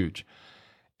 He's huge.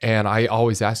 And I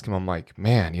always ask him, I'm like,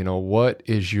 man, you know, what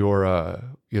is your,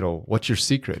 you know, what's your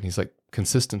secret? And he's like,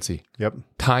 consistency. Yep.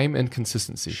 Time and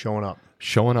consistency. Showing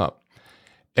up.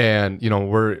 And, you know,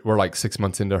 we're like 6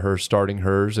 months into her starting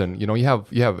hers. And, you know, you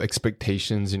have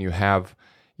expectations and you have,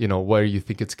 you know, where you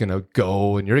think it's going to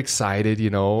go and you're excited, you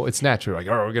know, it's natural. Like,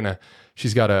 oh,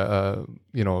 she's got a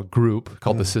group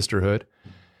called the Sisterhood.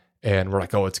 And we're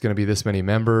like, oh, it's going to be this many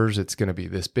members. It's going to be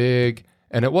this big.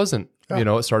 And it wasn't, you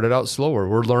know, it started out slower.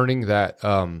 We're learning that,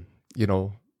 you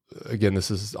know, again,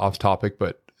 this is off topic,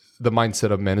 but the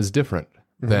mindset of men is different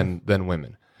than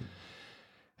women.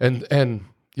 And,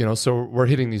 you know, so we're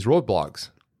hitting these roadblocks.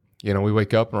 You know, we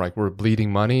wake up and we're like, we're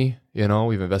bleeding money. You know,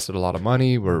 we've invested a lot of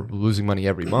money. We're losing money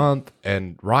every month.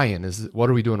 And Ryan, what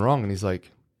are we doing wrong? And he's like,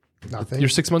 nothing. You're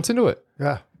 6 months into it.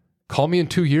 Yeah. Call me in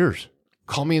 2 years.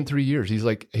 Call me in 3 years. He's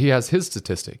like, he has his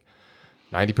statistic.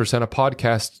 90% of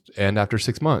podcasts end after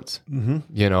 6 months,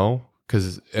 you know,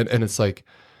 and it's like,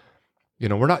 you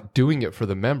know, we're not doing it for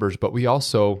the members, but we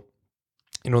also,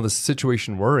 you know, the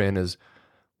situation we're in is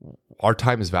our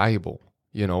time is valuable.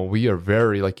 You know, we are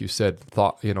very, like you said,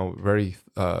 very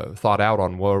thought out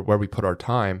on where we put our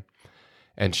time.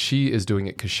 And she is doing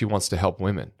it because she wants to help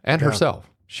women and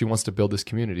herself. She wants to build this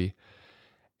community.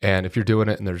 And if you're doing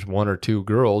it and there's one or two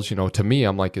girls, you know, to me,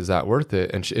 I'm like, is that worth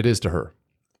it? And it is to her.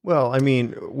 Well, I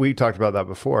mean, we talked about that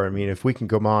before. I mean, if we can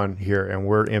come on here and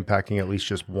we're impacting at least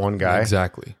just one guy.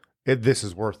 Exactly. This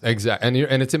is worth it. Exactly.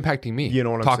 And it's impacting me. You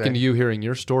know what I'm Talking saying? to you, hearing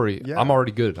your story, I'm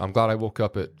already good. I'm glad I woke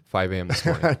up at 5 a.m. this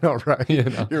morning. I know, right? You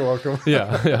know? You're welcome.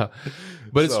 Yeah.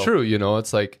 But it's true, you know,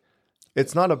 it's like.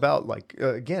 It's not about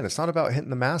again, it's not about hitting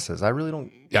the masses. I really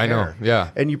don't care. I know,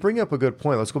 yeah. And you bring up a good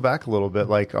point. Let's go back a little bit,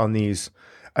 like on these.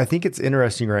 I think it's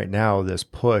interesting right now, this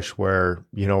push where,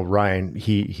 you know, Ryan,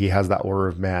 he has that Order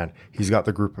of Man. He's got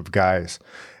the group of guys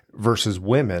versus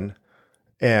women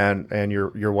and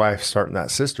your wife starting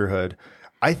that sisterhood.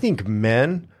 I think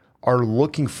men are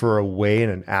looking for a way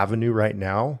and an avenue right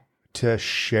now to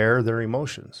share their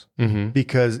emotions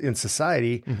because in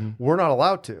society, we're not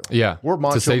allowed to. Yeah. We're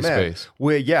macho it's a safe men. Space.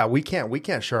 We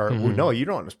can't share. No, you're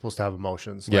not supposed to have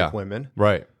emotions like women.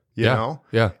 Right. You know?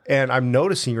 Yeah. And I'm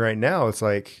noticing right now, it's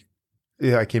like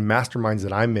in masterminds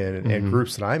that I'm in and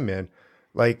groups that I'm in,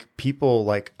 like people,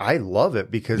 like I love it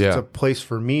because it's a place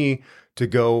for me to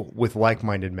go with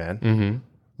like-minded men,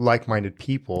 like-minded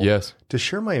people, to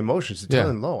share my emotions, to tell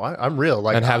them, no, I'm real.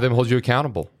 Like, and have them hold you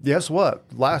accountable. Guess what?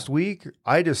 Last week,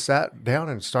 I just sat down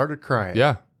and started crying.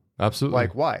 Yeah, absolutely.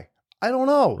 Like, why? I don't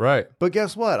know. Right. But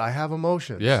guess what? I have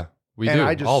emotions. Yeah, we do. And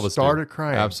I just all of us started do.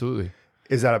 crying. Absolutely.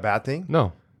 Is that a bad thing?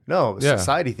 No. No,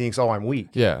 society thinks, I'm weak.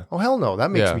 Yeah. Oh, hell no. That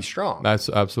makes me strong. That's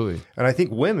absolutely. And I think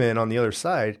women on the other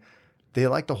side, they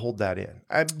like to hold that in.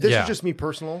 This Yeah. is just me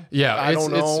personal. Yeah, I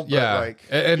don't know. yeah, But like,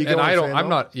 and you get what I I'm don't. saying, I'm though?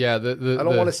 not. Yeah, I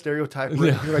don't want to stereotype or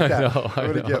anything like that. I I'm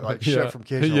going to know. get like Yeah. shit from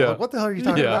kids. Yeah. Like, what the hell are you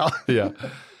talking yeah, about? yeah,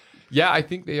 yeah. I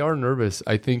think they are nervous.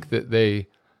 I think that they,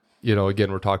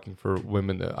 again, we're talking for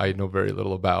women that I know very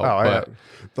little about. Oh, but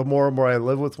the more and more I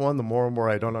live with one, the more and more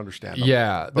I don't understand them.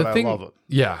 yeah, But the thing, I love it.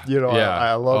 yeah,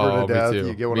 I love her Oh, to death. Me too.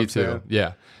 You get what me I'm too. saying?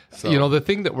 Yeah. So- The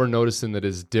thing that we're noticing that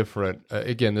is different.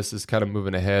 Again, this is kind of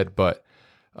moving ahead, but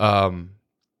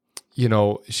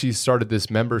she started this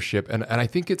membership, and I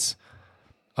think it's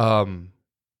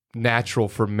natural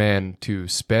for men to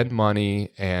spend money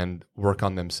and work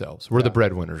on themselves. We're the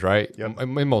breadwinners, right? Yep.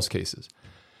 In most cases.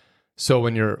 So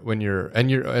when you're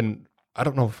I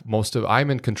don't know if I'm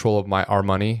in control of our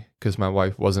money because my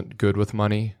wife wasn't good with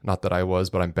money. Not that I was,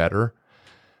 but I'm better.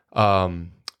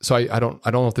 So I don't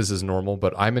know if this is normal,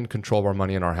 but I'm in control of our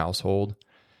money in our household.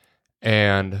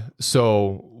 And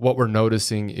so what we're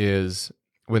noticing is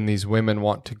when these women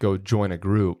want to go join a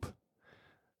group,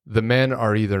 the men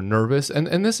are either nervous,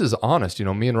 and this is honest.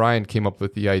 Me and Ryan came up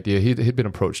with the idea. He'd been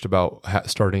approached about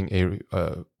starting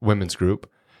a women's group,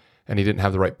 and he didn't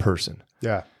have the right person.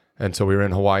 Yeah. And so we were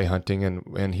in Hawaii hunting,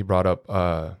 and he brought up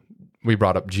we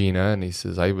brought up Gina, and he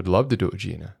says, I would love to do it with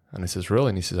Gina. And I says, really?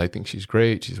 And he says, I think she's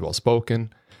great. She's well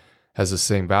spoken, has the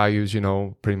same values,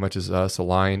 pretty much as us,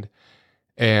 aligned.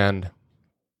 And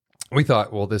we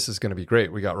thought, well, this is going to be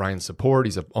great. We got Ryan's support.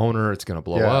 He's an owner. It's going to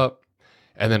blow up.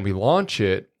 And then we launch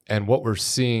it. And what we're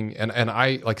seeing, and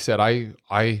I, like I said,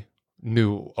 I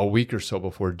knew a week or so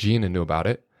before Gina knew about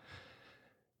it.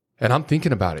 And I'm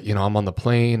thinking about it. I'm on the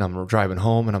plane, I'm driving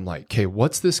home, and I'm like, okay,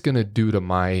 what's this going to do to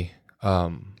my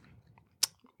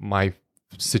my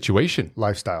situation?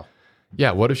 Lifestyle.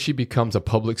 Yeah. What if she becomes a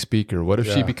public speaker? What if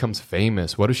she becomes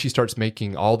famous? What if she starts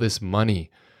making all this money?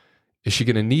 Is she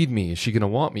going to need me? Is she going to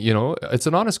want me? It's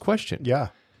an honest question. Yeah.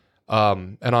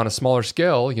 And on a smaller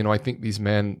scale, I think these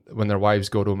men, when their wives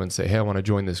go to them and say, hey, I want to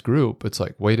join this group, it's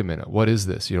like, wait a minute, what is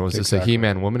this? Is this a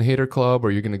He-Man woman hater club? Or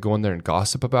are you going to go in there and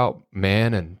gossip about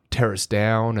men and tear us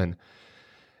down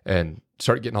and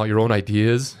start getting all your own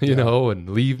ideas, and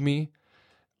leave me?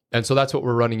 And so that's what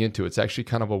we're running into. It's actually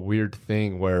kind of a weird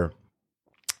thing where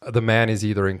the man is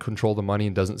either in control of the money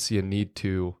and doesn't see a need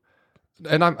to,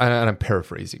 and I'm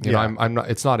paraphrasing, I'm not,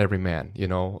 it's not every man,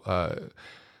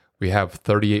 we have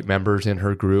 38 members in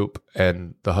her group,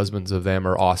 and the husbands of them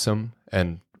are awesome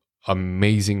and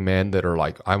amazing men that are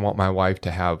like, I want my wife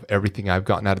to have everything I've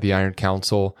gotten out of the Iron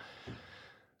Council.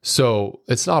 So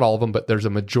it's not all of them, but there's a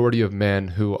majority of men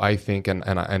who I think,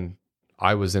 and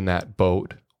I was in that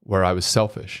boat where I was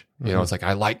selfish. It's like,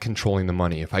 I like controlling the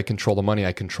money. If I control the money,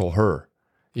 I control her,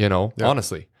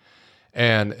 honestly.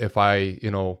 And if I,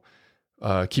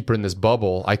 keep her in this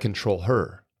bubble, I control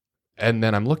her. And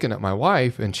then I'm looking at my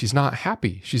wife and she's not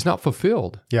happy. She's not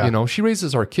fulfilled. Yeah. She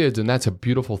raises our kids, and that's a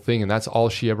beautiful thing. And that's all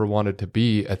she ever wanted to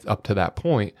be up to that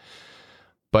point.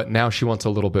 But now she wants a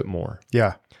little bit more.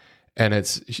 Yeah. And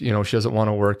it's, she doesn't want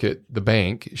to work at the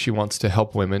bank. She wants to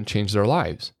help women change their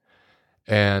lives.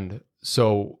 And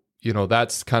so,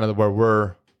 that's kind of where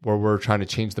we're trying to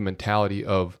change the mentality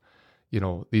of,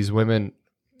 these women,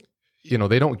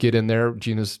 they don't get in there.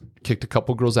 Gina's kicked a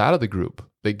couple girls out of the group.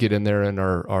 They get in there and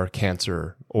are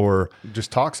cancer or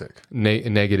just toxic,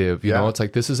 negative. You know, it's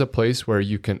like, this is a place where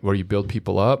you build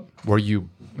people up, where you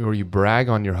brag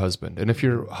on your husband. And if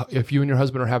you and your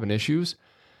husband are having issues,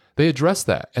 they address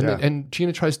that. And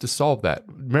Gina tries to solve that.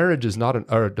 Marriage is not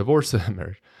divorce.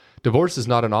 Divorce is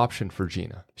not an option for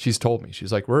Gina. She's told me,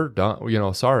 she's like, we're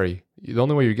done. Sorry. The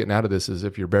only way you're getting out of this is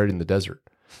if you're buried in the desert,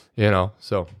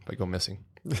 so if I go missing.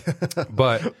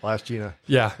 But last Gina,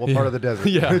 what part of the desert?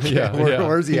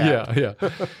 Where's he at? Yeah.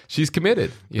 She's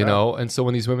committed, you know. And so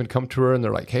when these women come to her and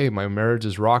they're like, "Hey, my marriage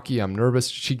is rocky. I'm nervous,"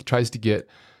 she tries to get.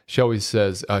 She always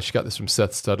says, she got this from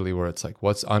Seth Studley, where it's like,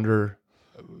 "What's under,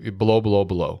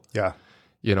 below?" Yeah.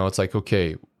 It's like,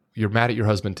 okay, you're mad at your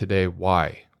husband today.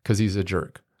 Why? Because he's a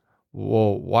jerk.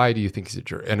 Well, why do you think he's a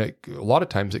jerk? And a lot of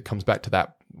times it comes back to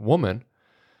that woman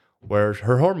where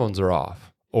her hormones are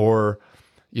off, or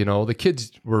the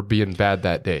kids were being bad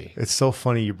that day. It's so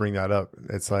funny you bring that up.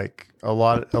 It's like a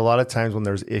lot of times when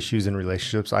there's issues in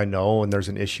relationships, I know when there's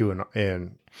an issue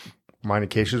in mine and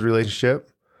Keisha's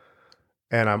relationship,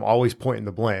 and I'm always pointing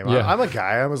the blame. Yeah. I'm a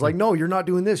guy. I was like, no, you're not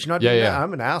doing this. You're not doing that.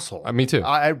 I'm an asshole. Me too.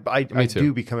 I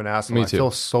do become an asshole. Me too. I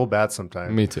feel so bad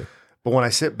sometimes. Me too. But when I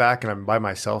sit back and I'm by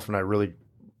myself and I really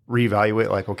reevaluate,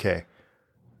 like, okay,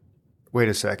 wait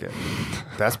a second.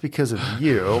 That's because of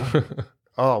you.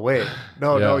 Oh, wait.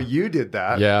 No, you did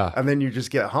that. Yeah. And then you just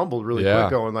get humbled really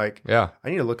quick going like, I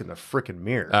need to look in the freaking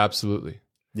mirror. Absolutely.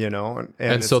 you know,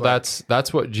 and so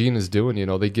that's what Gene is doing. You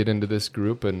know, they get into this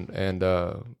group and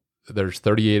there's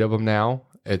 38 of them now.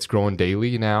 It's growing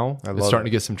daily now. It's starting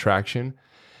to get some traction.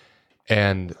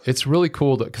 And it's really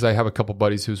cool because I have a couple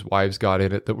buddies whose wives got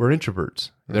in it that were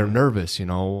introverts. They're nervous, you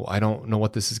know, I don't know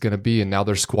what this is going to be. And now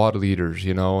they're squad leaders,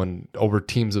 you know, and over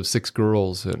teams of 6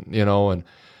 girls and, you know, and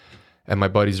my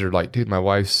buddies are like, dude, my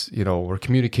wife's, you know, we're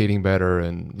communicating better.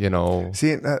 And, you know,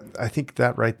 see, I think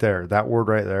that right there, that word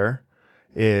right there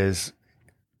is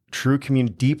true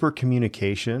deeper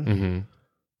communication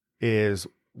is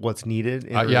what's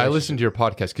needed. I listened to your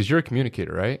podcast because you're a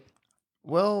communicator, right?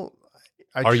 Well,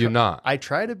 are you not? I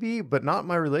try to be, but not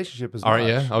my relationship as much. Are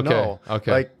you? Okay. No.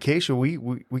 Okay. Like Keisha,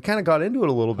 we kind of got into it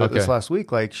a little bit this last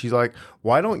week. Like she's like,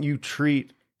 why don't you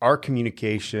treat our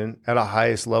communication at a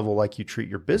highest level like you treat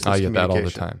your business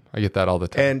communication? I get that all the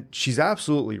time. And she's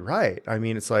absolutely right. I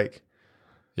mean, it's like,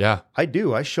 yeah, I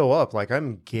do. I show up like I'm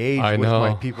engaged with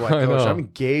my people I coach. I'm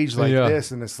engaged like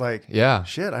this. And it's like,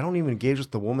 shit, I don't even engage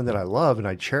with the woman that I love and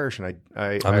I cherish. And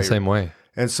I'm the same way.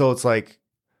 And so it's like,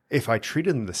 if I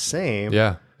treated them the same,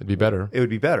 it'd be better. It would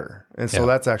be better. And so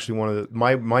that's actually one of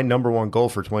my number one goal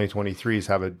for 2023 is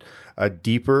have a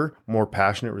deeper, more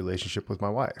passionate relationship with my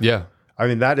wife. Yeah. I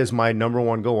mean, that is my number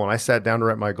one goal. When I sat down to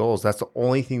write my goals, that's the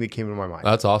only thing that came to my mind.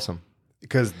 That's awesome.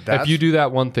 Because if you do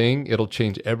that one thing, it'll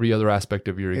change every other aspect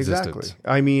of your existence.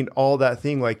 Exactly. I mean, all that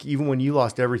thing, like even when you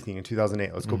lost everything in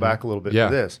 2008, let's go back a little bit to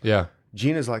this. Yeah.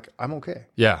 Gina's like, I'm okay.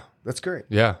 Yeah. That's great.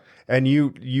 Yeah. And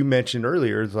you mentioned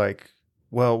earlier, it's like,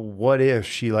 well, what if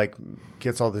she like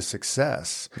gets all this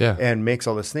success and makes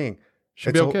all this thing?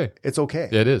 Should be okay. It's okay.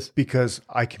 It is. Because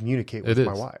I communicate with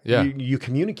my wife. Yeah. You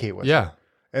communicate with her.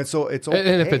 And so it's okay.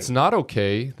 And if it's not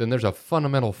okay, then there's a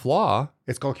fundamental flaw.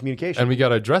 It's called communication. And we got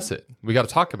to address it. We got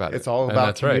to talk about it. It's all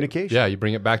about communication. Right. Yeah, you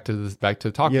bring it back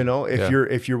to talking. You know,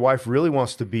 if your wife really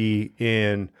wants to be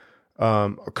in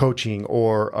a coaching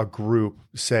or a group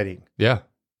setting. Yeah.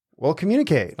 Well,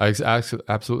 communicate.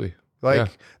 Absolutely.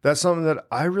 Like that's something that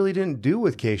I really didn't do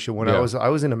with Keisha when I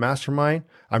was in a mastermind.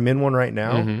 I'm in one right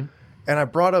now. And I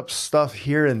brought up stuff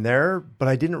here and there, but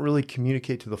I didn't really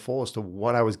communicate to the fullest of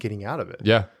what I was getting out of it.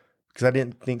 Yeah. Because I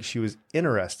didn't think she was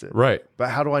interested. Right.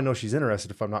 But how do I know she's interested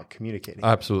if I'm not communicating?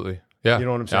 Absolutely. Yeah. You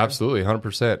know what I'm saying? Absolutely.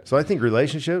 100%. So I think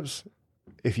relationships,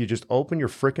 if you just open your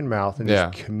freaking mouth and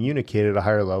just communicate at a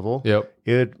higher level,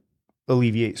 it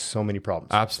alleviates so many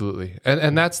problems. Absolutely.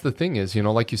 And that's the thing is, you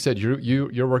know, like you said,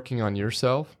 you're working on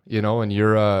yourself, you know, and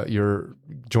you're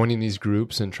joining these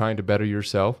groups and trying to better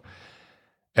yourself.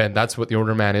 And that's what the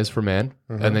Order Man is for men.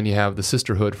 And then you have the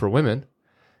sisterhood for women.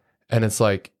 And it's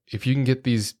like, if you can get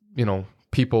these, you know,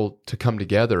 people to come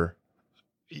together,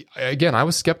 again, I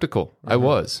was skeptical. I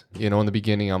was, you know, in the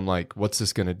beginning, I'm like, what's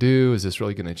this going to do? Is this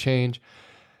really going to change?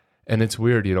 And it's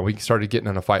weird, you know, we started getting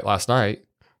in a fight last night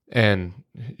and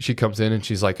she comes in and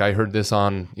she's like, I heard this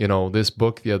on, you know, this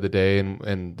book the other day.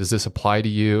 And does this apply to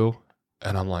you?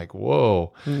 And I'm like,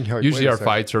 whoa. Like, usually our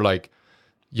fights are like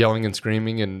yelling and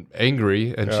screaming and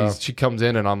angry. And she comes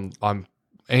in and I'm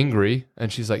angry.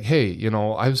 And she's like, hey, you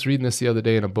know, I was reading this the other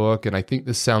day in a book and I think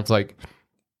this sounds like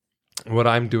what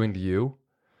I'm doing to you.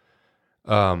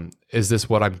 Is this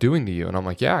what I'm doing to you? And I'm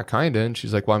like, yeah, kind of. And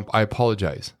she's like, well, I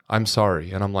apologize. I'm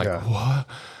sorry. And I'm like,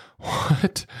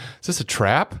 what? Is this a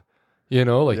trap? You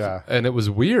know, like, and it was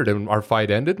weird. And our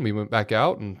fight ended and we went back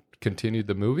out and continued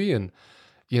the movie. And,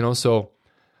 you know, so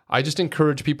I just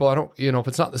encourage people. I don't, you know, if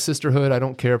it's not the sisterhood, I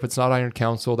don't care. If it's not Iron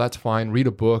Council, that's fine. Read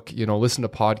a book, you know, listen to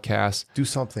podcasts. Do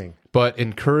something. But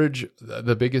encourage,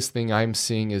 the biggest thing I'm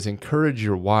seeing is encourage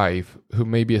your wife, who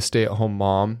may be a stay-at-home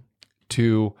mom,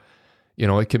 to, you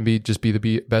know, it can be just be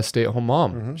the best stay-at-home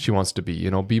mom she wants to be, you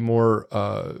know, be more,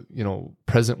 you know,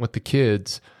 present with the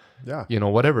kids, you know,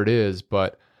 whatever it is.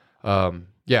 But,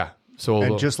 So,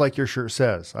 and just like your shirt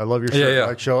says, I love your shirt.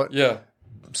 I'd show it. Yeah.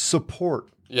 Support.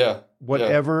 Yeah.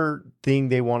 Whatever thing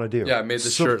they want to do. Yeah. I made the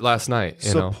shirt last night.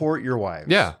 Support your wives.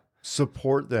 Yeah.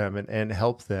 Support them and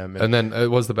help them. And then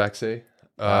what does the back say?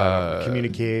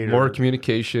 Communicate. More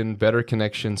communication, better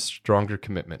connection, stronger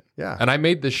commitment. Yeah. And I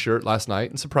made this shirt last night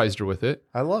and surprised her with it.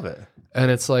 I love it.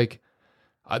 And it's like,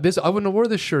 I wouldn't have wore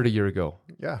this shirt a year ago.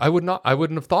 Yeah. I wouldn't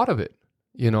have thought of it.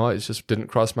 You know, it just didn't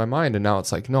cross my mind. And now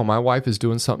it's like, no, my wife is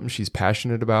doing something she's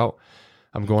passionate about.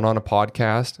 I'm going on a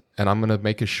podcast and I'm going to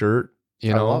make a shirt,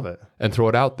 you know, I love it. And throw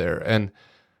it out there. And,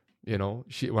 you know,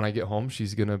 when I get home,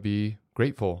 she's going to be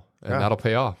grateful and that'll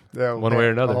pay off one way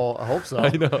or another. I hope so. I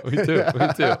know. Me too. Me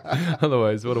too.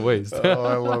 Otherwise, what a waste. Oh,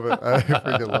 I love it. I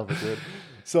freaking love it, dude.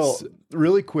 So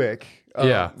really quick.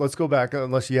 Let's go back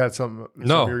unless you had something you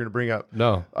were going to bring up.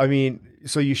 No. I mean,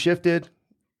 so you shifted.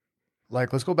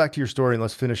 like, let's go back to your story and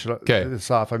let's finish this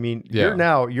off. I mean, Yeah.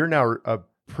 you're now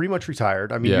pretty much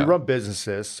retired. I mean, you run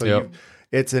businesses, so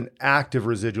it's an active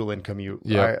residual income.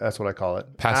 That's what I call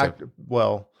it. Passive.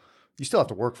 Well, you still have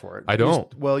to work for it. I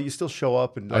don't. You still show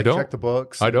up and check the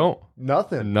books. I don't.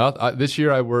 Nothing. This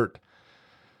year I worked.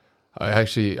 I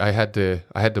had to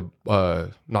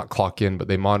not clock in, but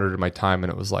they monitored my time,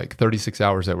 and it was like 36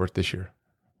 hours I worked this year.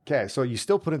 Okay, so you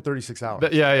still put in 36 hours.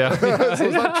 Yeah. So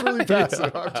it's not truly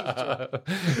passive.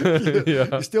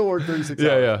 You still work 36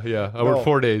 hours. Yeah. I worked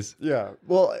 4 days. Yeah.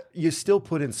 Well, you still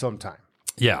put in some time.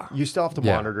 Yeah. You still have to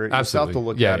monitor it. You still have to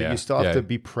look at it. You still have to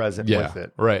be present with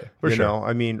it. Right. For sure. You know,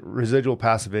 I mean, residual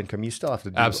passive income, you still have to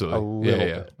do a little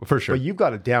bit. For sure. But you've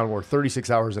got it down where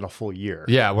 36 hours in a full year.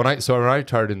 Yeah. When I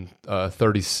retired in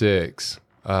 36,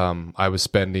 I was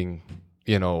spending,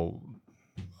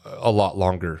 a lot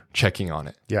longer checking on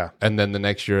it. Yeah. And then the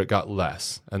next year it got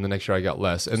less. And the next year I got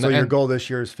less. And so your goal this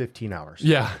year is 15 hours.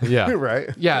 Yeah. Right.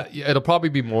 Yeah. It'll probably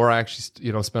be more. I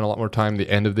actually, spend a lot more time the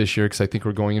end of this year because I think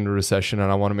we're going into recession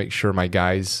and I want to make sure my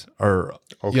guys are,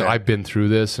 I've been through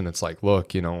this and it's like,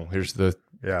 look, here's the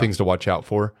things to watch out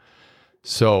for.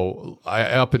 So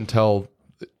up until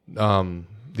the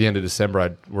end of December,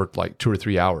 I'd worked like 2 or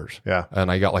 3 hours. Yeah.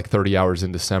 And I got like 30 hours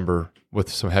in December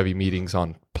with some heavy meetings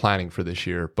on planning for this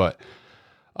year. But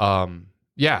what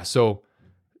do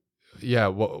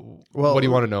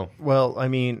you want to know? Well, I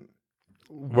mean,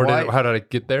 how did I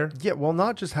get there? Yeah, well,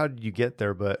 not just how did you get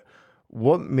there, but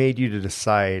what made you to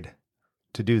decide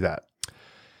to do that?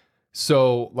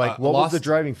 So, what was the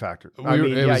driving factor?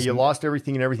 You lost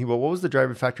everything, but what was the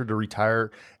driving factor to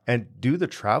retire and do the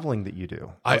traveling that you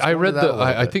do? I read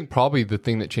I think probably the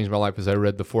thing that changed my life is I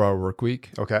read The 4 Hour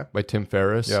Workweek. Okay. By Tim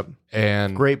Ferriss. Yep.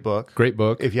 And great book.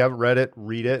 If you haven't read it,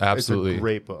 read it. Absolutely. It's a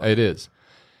great book. It is.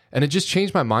 And it just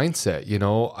changed my mindset.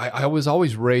 I was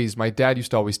always raised, my dad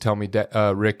used to always tell me,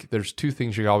 Rick, there's 2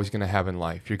 things you're always going to have in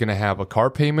life. You're going to have a car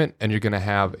payment and you're going to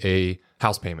have a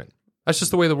house payment. That's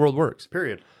just the way the world works.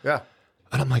 Period. Yeah.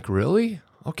 And I'm like, really?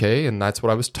 Okay. And that's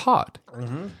what I was taught.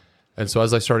 Mm-hmm. And so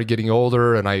as I started getting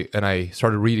older and I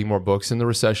started reading more books in the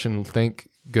recession, thank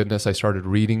goodness I started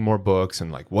reading more books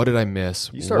and like, what did I miss?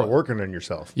 You started working on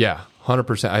yourself. Yeah,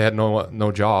 100%. I had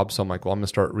no job. So I'm like, well, I'm going to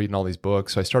start reading all these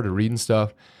books. So I started reading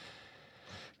stuff.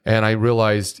 And I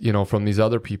realized, from these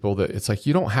other people that it's like,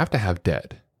 you don't have to have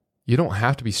debt. You don't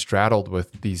have to be straddled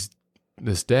with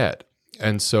this debt.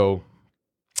 And so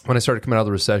when I started coming out of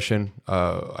the recession,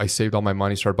 I saved all my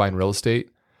money, started buying real estate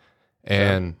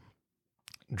and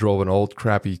drove an old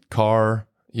crappy car,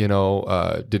 didn't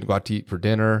go out to eat for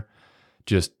dinner,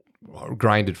 just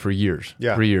grinded for years,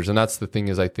 3 years. And that's the thing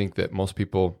is I think that most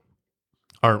people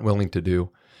aren't willing to do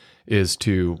is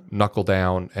to knuckle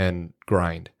down and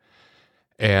grind.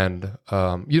 And,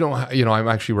 I'm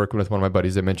actually working with one of my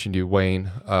buddies. I mentioned you,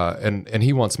 Wayne, and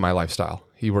he wants my lifestyle.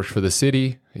 He works for the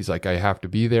city. He's like, I have to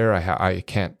be there. I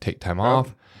can't take time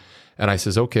off. And I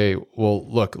says, okay, well,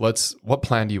 look, what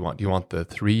plan do you want? Do you want the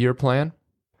 3-year plan?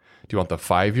 Do you want the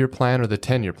 5-year plan or the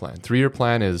 10-year plan? 3-year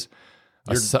plan is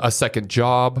a second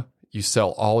job. You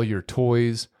sell all your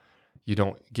toys. You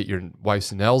don't get your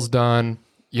wife's nails done.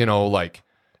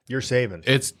 You're saving.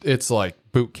 It's like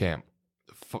boot camp.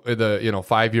 The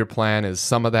 5-year plan is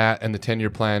some of that, and the 10-year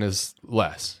plan is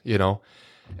less.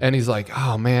 And he's like,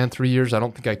 oh man, 3 years, I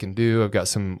don't think I can do. I've got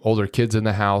some older kids in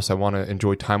the house. I want to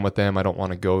enjoy time with them. I don't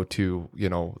want to go to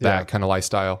that kind of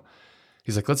lifestyle.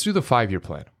 He's like, let's do the 5-year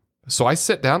plan. So I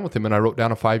sat down with him and I wrote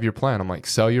down a 5-year plan. I'm like,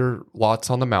 sell your lots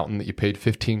on the mountain that you paid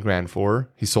 $15,000 for.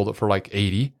 He sold it for like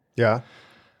 80. Yeah.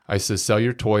 I said, sell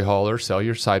your toy hauler, sell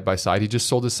your side-by-side. He just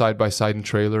sold his side-by-side and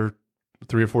trailer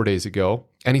 3 or 4 days ago.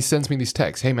 And he sends me these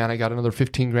texts. Hey man, I got another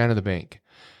 $15,000 in the bank.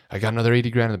 I got another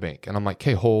 $80,000 in the bank. And I'm like,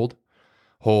 hey, hold.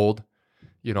 I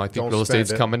think real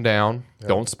estate's coming down. Yeah.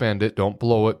 Don't spend it. Don't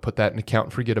blow it. Put that in an account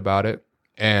and forget about it.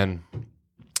 And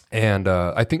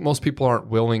I think most people aren't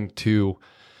willing to,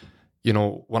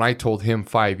 when I told him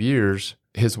 5 years,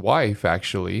 his wife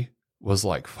actually was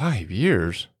like, 5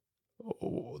 years?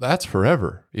 That's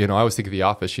forever. I was thinking of The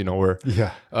Office, where,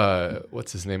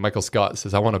 what's his name? Michael Scott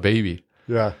says, I want a baby.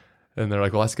 Yeah. And they're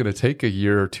like, well, that's going to take a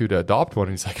year or 2 to adopt one.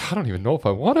 And he's like, I don't even know if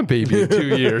I want a baby in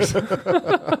 2 years.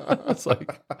 It's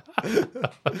like,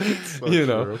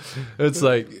 true. It's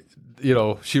like,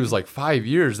 she was like 5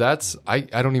 years. That's, I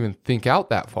don't even think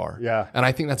out that far. Yeah. And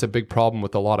I think that's a big problem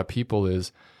with a lot of people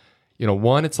is,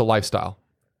 one, it's a lifestyle.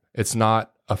 It's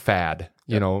not a fad,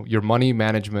 your money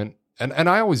management. And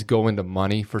I always go into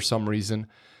money for some reason.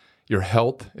 Your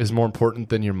health is more important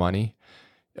than your money.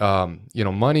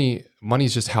 Money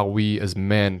is just how we as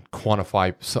men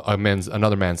quantify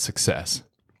another man's success.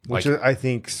 which Like, I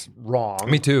think's wrong.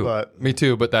 me too. But Me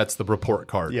too. But that's the report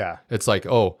card. Yeah. It's like,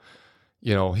 oh,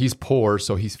 he's poor,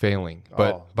 so he's failing.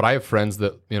 But I have friends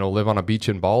that, live on a beach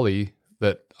in Bali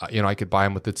that, I could buy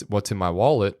him with what's in my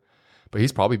wallet, but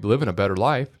he's probably living a better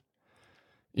life.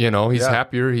 He's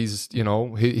happier. He's,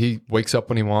 he wakes up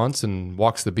when he wants and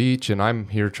walks the beach, and I'm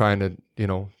here trying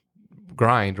to,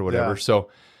 grind or whatever. Yeah. So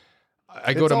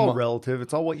I go to all relative.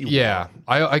 It's all what you want.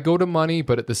 I go to money,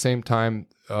 but at the same time,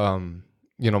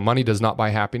 money does not buy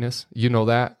happiness. You know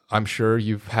that. I'm sure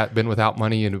you've been without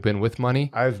money and you've been with money.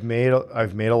 I've made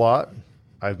a lot.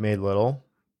 I've made little,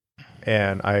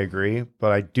 and I agree.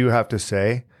 But I do have to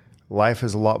say, life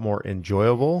is a lot more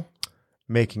enjoyable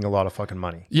making a lot of fucking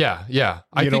money. Yeah.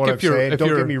 I think if you're,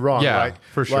 don't get me wrong. Yeah, like,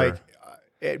 for sure.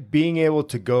 Being able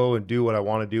to go and do what I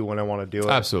want to do when I want to do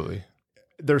it. Absolutely.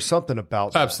 There's something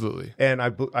about that. Absolutely. And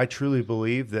I truly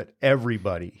believe that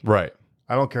everybody, right,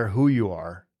 I don't care who you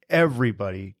are,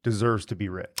 everybody deserves to be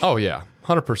rich. Oh yeah,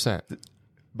 100%.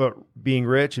 But being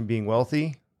rich and being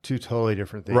wealthy, two totally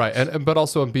different things. Right, but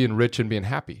also being rich and being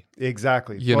happy.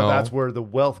 Exactly. That's where the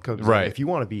wealth comes in. If you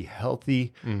want to be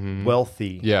healthy,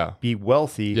 wealthy, be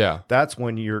wealthy, that's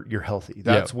when you're healthy.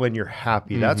 That's when you're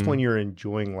happy. That's when you're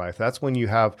enjoying life. That's when you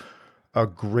have a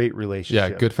great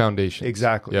relationship. Yeah, good foundation.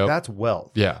 Exactly. Yep. That's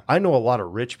wealth. Yeah. I know a lot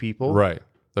of rich people. Right.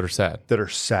 That are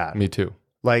sad. Me too.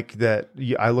 Like that,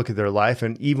 I look at their life,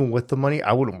 and even with the money,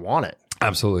 I wouldn't want it.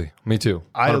 Absolutely. Me too.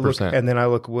 100%. And then I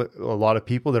look with a lot of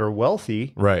people that are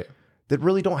wealthy. Right. That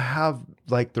really don't have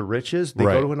like the riches. They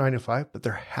go to a 9 to 5, but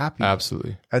they're happy.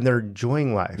 Absolutely. And they're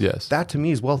enjoying life. Yes. That to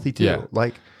me is wealthy too. Yeah.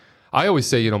 Like I always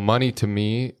say, money to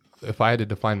me, if I had to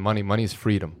define money is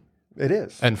freedom. It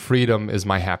is. And freedom is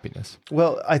my happiness.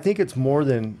 Well, I think it's more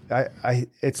than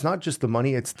it's not just the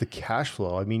money, it's the cash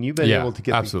flow. I mean, you've been able to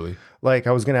get absolutely. Like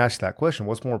I was going to ask that question,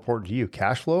 what's more important to you,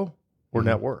 cash flow or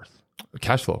net worth?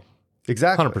 Cash flow.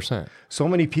 Exactly. 100%. So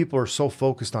many people are so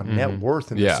focused on net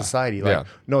worth in this society. Like,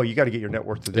 no, you got to get your net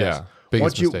worth to this. Yeah.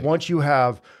 Biggest mistake. Once you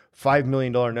have $5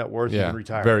 million net worth, you can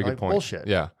retire. Very good point. Bullshit.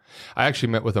 Yeah. I actually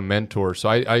met with a mentor. So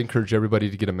I encourage everybody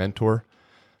to get a mentor.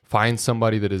 Find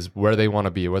somebody that is where they want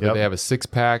to be, whether they have a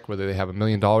 6-pack, whether they have $1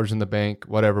 million in the bank,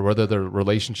 whatever, whether their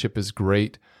relationship is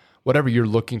great, whatever you're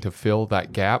looking to fill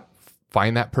that gap,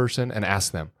 find that person and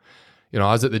ask them. I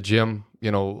was at the gym,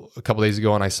 a couple days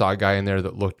ago, and I saw a guy in there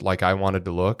that looked like I wanted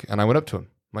to look, and I went up to him.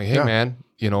 I'm like, hey man,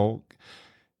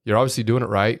 you're obviously doing it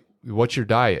right. What's your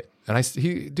diet? And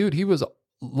he was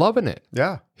loving it.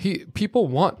 Yeah. People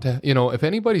want to, if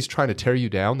anybody's trying to tear you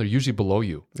down, they're usually below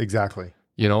you. Exactly.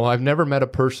 I've never met a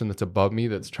person that's above me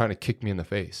that's trying to kick me in the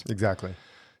face. Exactly.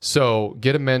 So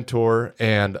get a mentor,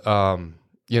 and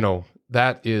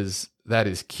that is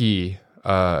key.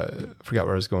 I forgot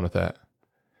where I was going with that.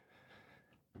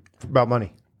 About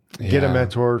money. Get a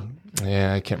mentor.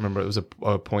 Yeah, I can't remember. It was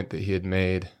a point that he had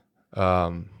made.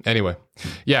 Anyway,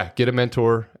 get a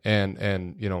mentor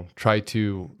and try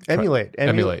to emulate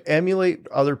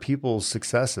other people's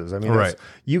successes. I mean,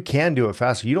 you can do it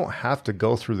faster. You don't have to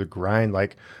go through the grind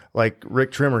like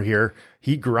Rick Trimmer here.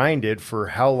 He grinded for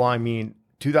how long? I mean,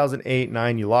 2008,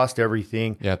 9, you lost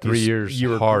everything. Yeah, 3 years. You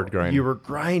were hard grinding. You were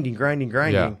grinding.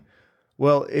 Yeah.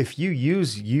 Well, if you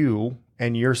use you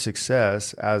and your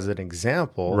success as an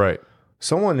example,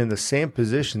 someone in the same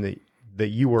position that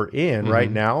you were in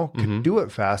right now could do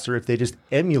it faster if they just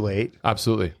emulate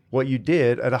what you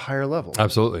did at a higher level.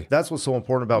 Absolutely. That's what's so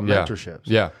important about mentorships.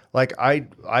 Yeah. Like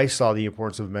I saw the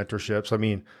importance of mentorships. I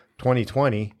mean,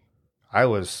 2020, I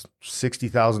was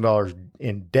 $60,000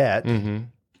 in debt,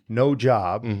 no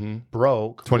job,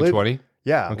 broke. 2020?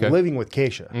 Living with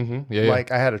Keisha.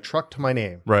 Like I had a truck to my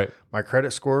name. Right. My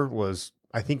credit score was,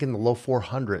 I think, in the low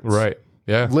 400s. Right.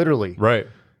 Yeah. Literally. Right.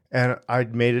 And I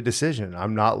made a decision.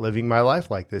 I'm not living my life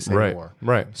like this anymore.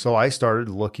 Right. So I started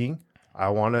looking. I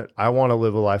want to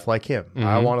live a life like him.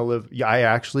 I want to live.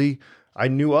 I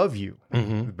knew of you.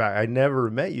 I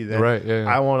never met you then. Right. Yeah.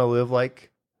 I want to live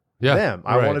like them.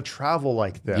 I want to travel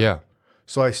like them. Yeah.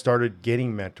 So I started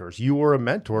getting mentors. You were a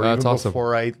mentor even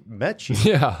before I met you.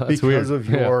 Yeah. That's because weird. of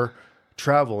your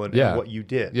travel and what you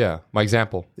did. Yeah. My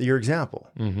example. Your example.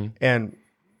 And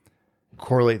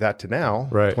correlate that to now,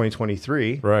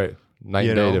 2023. Right. Night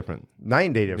and day difference. Night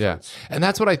and day difference. Yeah. And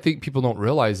that's what I think people don't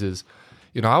realize is,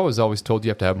 I was always told you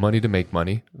have to have money to make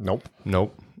money. Nope.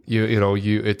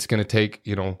 It's going to take,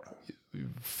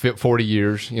 40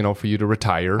 years, for you to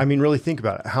retire. I mean, really think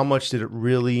about it. How much did it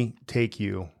really take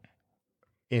you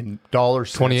in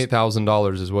dollars?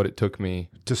 $28,000 is what it took me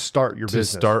to start your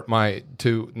business. To start my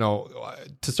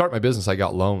business, I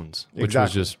got loans, which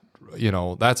was just,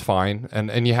 that's fine.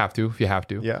 And you have to, if you have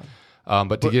to. Yeah.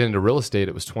 But to get into real estate,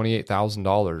 it was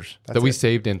 $28,000 that we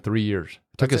saved in 3 years.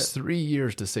 It took us 3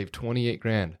 years to save 28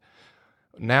 grand.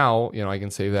 Now, I can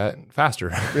save that faster,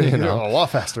 a lot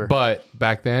faster. But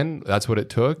back then, that's what it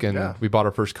took. And we bought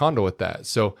our first condo with that.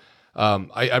 So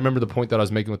I remember the point that I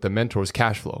was making with the mentor was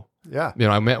cash flow. Yeah.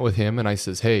 I met with him and I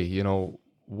says, hey,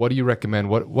 what do you recommend?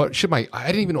 What should I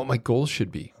didn't even know what my goals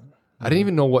should be. I didn't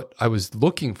even know what I was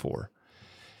looking for.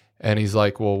 And he's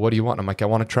like, well, what do you want? I'm like, I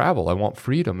want to travel. I want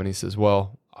freedom. And he says,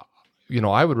 well,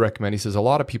 I would recommend, he says, a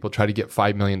lot of people try to get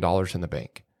 $5 million in the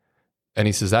bank. And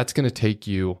he says, that's going to take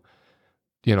you,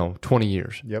 20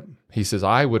 years. Yep. He says,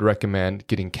 I would recommend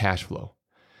getting cash flow.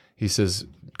 He says,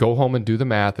 go home and do the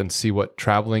math and see what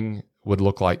traveling would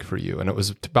look like for you. And it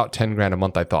was about 10 grand a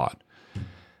month, I thought.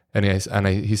 And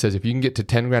he says, if you can get to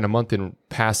 10 grand a month in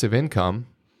passive income,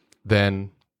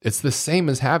 then it's the same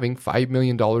as having $5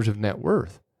 million of net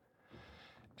worth.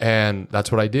 And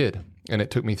that's what I did. And it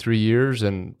took me 3 years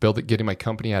and getting my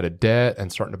company out of debt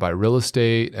and starting to buy real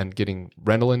estate and getting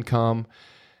rental income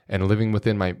and living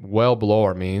within well below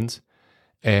our means.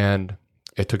 And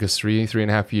it took us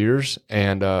 3.5 years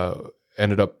and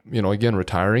ended up, again,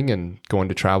 retiring and going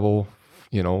to travel,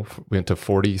 went to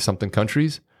 40 something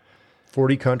countries.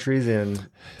 40 countries in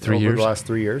 3 years. The last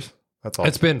 3 years. That's awesome.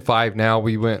 It's been 5 now.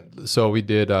 We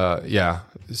did,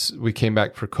 we came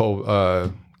back for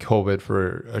COVID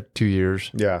for 2 years.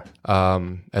 Yeah.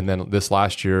 And then this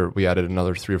last year we added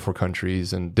another 3 or 4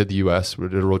 countries and did the US. We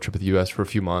did a road trip with the US for a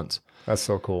few months. That's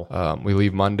so cool. We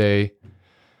leave Monday.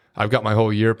 I've got my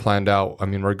whole year planned out. I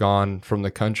mean, we're gone from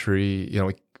the country.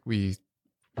 We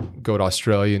go to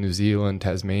Australia, New Zealand,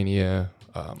 Tasmania,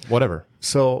 whatever.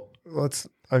 So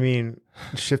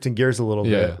shifting gears a little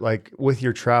bit, like with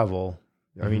your travel,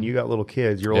 I mean, you got little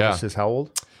kids. Your oldest is how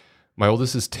old? My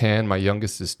oldest is 10. My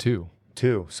youngest is 2.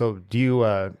 2. So do you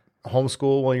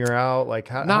homeschool when you're out? Like,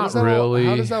 how does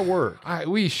that work?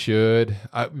 We should,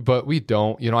 but we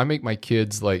don't. I make my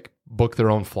kids book their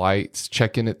own flights,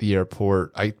 check in at the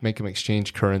airport. I make them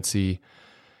exchange currency.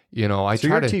 I so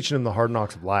try you're teaching them the hard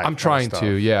knocks of life. I'm trying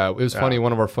to. Yeah, it was funny.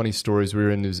 One of our funny stories. We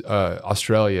were in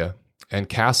Australia, and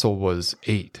Castle was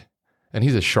 8, and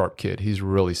he's a sharp kid. He's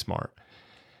really smart,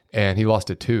 and he lost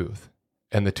a tooth,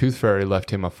 and the tooth fairy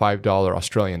left him a $5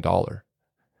 Australian dollar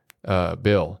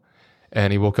bill,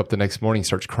 and he woke up the next morning,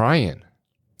 starts crying,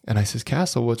 and I says,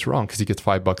 Castle, what's wrong? Because he gets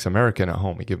 $5 American at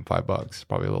home. We give him $5,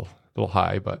 probably a little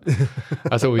high, but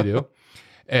that's what we do.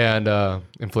 And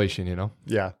inflation,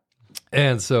 Yeah.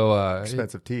 And so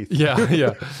expensive teeth.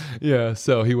 Yeah.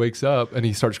 So he wakes up and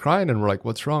he starts crying, and we're like,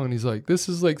 what's wrong? And he's like, this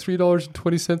is like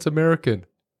 $3.20 American.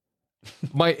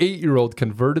 My 8-year-old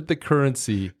converted the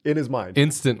currency in his mind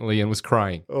instantly and was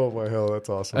crying. Oh my hell, that's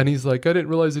awesome. And he's like, I didn't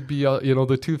realize it'd be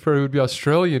the tooth fairy would be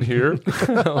Australian here.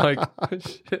 I'm like,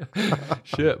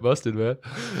 shit, busted, man.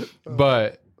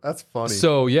 But that's funny.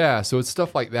 So it's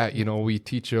stuff like that. We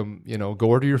teach them, go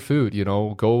order your food,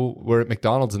 we're at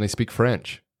McDonald's and they speak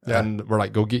French. Yeah. And we're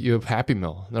like, go get you a Happy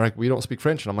Meal. And they're like, we don't speak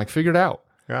French. And I'm like, figure it out.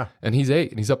 Yeah. And he's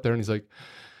 8 and he's up there and he's like,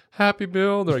 Happy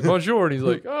Meal. And they're like, bonjour. And he's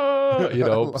like,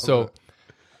 so,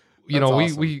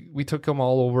 we took them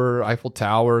all over Eiffel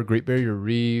Tower, Great Barrier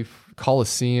Reef,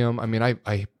 Colosseum. I mean,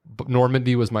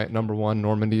 Normandy was my number one.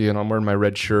 Normandy, and I'm wearing my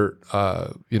red shirt.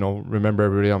 Remember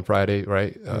everybody on Friday,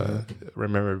 right?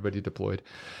 Remember everybody deployed.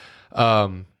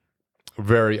 I'm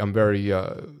very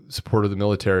supportive of the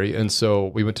military, and so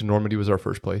we went to Normandy. Was our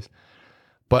first place,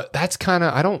 but that's kind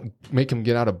of, I don't make them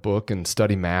get out a book and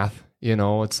study math.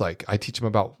 It's like I teach them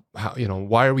about how,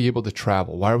 why are we able to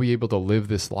travel? Why are we able to live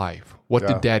this life? What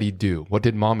did daddy do? What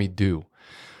did mommy do?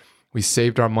 We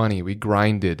saved our money. We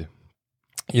grinded.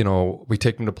 We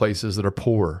take them to places that are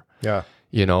poor. Yeah.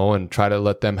 And try to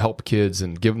let them help kids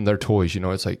and give them their toys.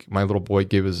 It's like my little boy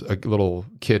gave a little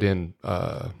kid in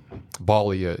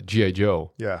Bali a G.I.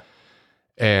 Joe. Yeah.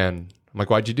 And I'm like,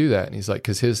 why'd you do that? And he's like,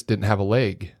 because his didn't have a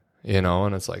leg,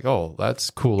 and it's like, oh, that's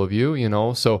cool of you,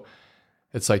 So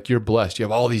it's like, you're blessed. You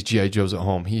have all these G.I. Joes at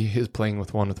home. He is playing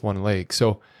with one leg.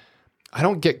 So I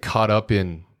don't get caught up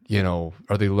in,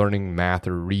 are they learning math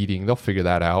or reading? They'll figure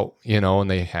that out,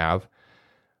 and they have.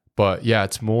 But yeah,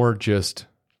 it's more just,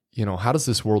 how does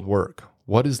this world work?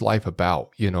 What is life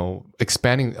about?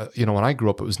 Expanding, when I grew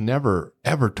up, it was never,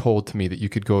 ever told to me that you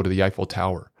could go to the Eiffel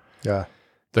Tower. Yeah.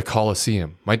 The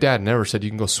Colosseum. My dad never said you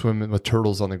can go swim with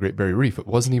turtles on the Great Barrier Reef. It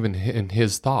wasn't even in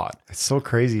his thought. It's so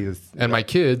crazy. And my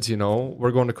kids,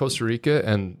 we're going to Costa Rica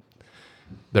and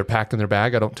they're packing their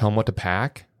bag. I don't tell them what to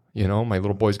pack. My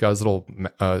little boy's got his little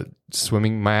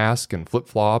swimming mask and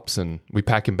flip-flops, and we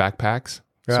pack in backpacks.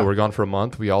 Yeah. So we're gone for a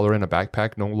month. We all are in a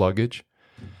backpack, no luggage.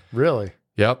 Really?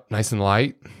 Yep. Nice and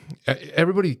light.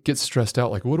 Everybody gets stressed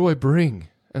out. Like, what do I bring?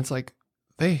 And it's like,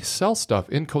 they sell stuff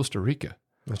in Costa Rica.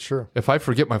 That's true. If I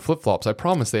forget my flip-flops, I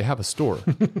promise they have a store.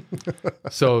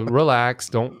 So relax.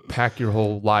 Don't pack your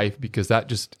whole life, because that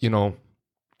just,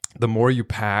 the more you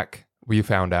pack, we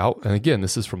found out. And again,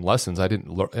 this is from lessons. I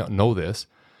didn't know this,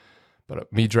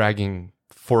 but me dragging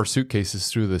 4 suitcases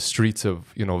through the streets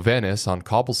of, Venice on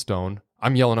cobblestone,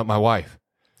 I'm yelling at my wife.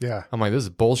 Yeah. I'm like, this is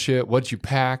bullshit. What'd you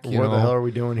pack? What the hell are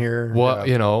we doing here? What,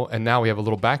 and now we have a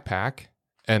little backpack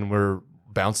and we're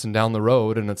bouncing down the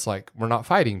road, and it's like, we're not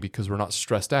fighting because we're not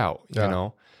stressed out,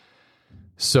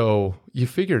 So you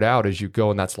figure it out as you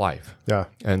go, and that's life. Yeah.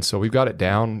 And so we've got it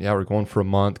down. Yeah. We're going for a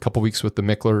month, a couple weeks with the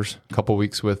Micklers, a couple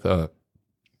weeks with,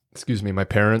 my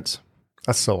parents.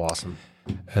 That's so awesome.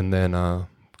 And then,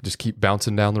 just keep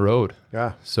bouncing down the road.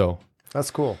 Yeah. So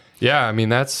that's cool. Yeah. I mean,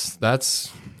 that's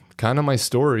kind of my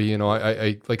story.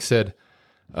 I like I said,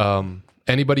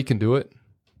 anybody can do it.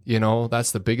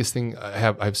 That's the biggest thing. I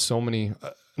have so many,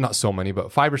 not so many,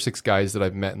 but 5 or 6 guys that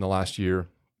I've met in the last year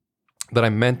that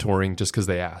I'm mentoring just because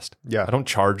they asked. Yeah. I don't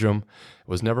charge them. It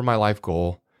was never my life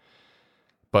goal,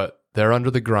 but they're under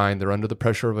the grind. They're under the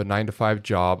pressure of a 9-to-5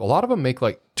 job. A lot of them make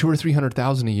like $200,000 or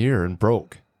 $300,000 a year and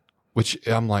broke, which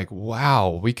I'm like, wow,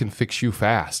 we can fix you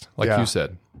fast. Like you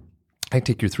said, I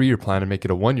take your 3-year plan and make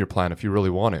it a 1-year plan if you really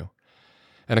want to.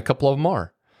 And a couple of them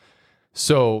are.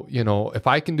 So, if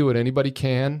I can do it, anybody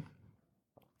can.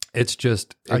 I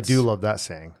do love that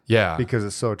saying. Yeah. Because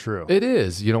it's so true. It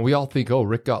is. We all think, oh,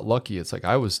 Rick got lucky. It's like,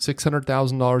 I was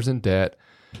 $600,000 in debt.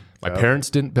 My parents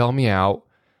didn't bail me out.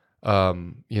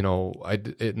 Nothing.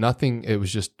 It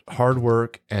was just hard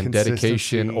work and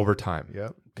dedication over time.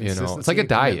 Yep. It's like a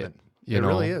diet. It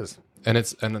really is. And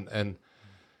it's, and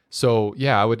so,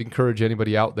 yeah, I would encourage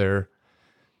anybody out there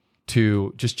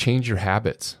to just change your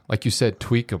habits. Like you said,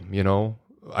 tweak them,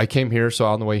 I came here, so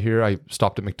on the way here, I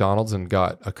stopped at McDonald's and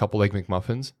got a couple Egg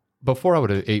McMuffins. Before, I would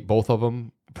have ate both of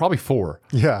them, probably 4.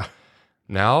 Yeah.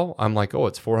 Now, I'm like, oh,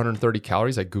 it's 430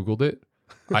 calories. I Googled it.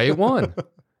 I ate 1,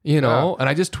 and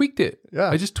I just tweaked it. Yeah.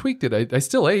 I just tweaked it. I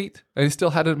still ate. I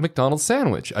still had a McDonald's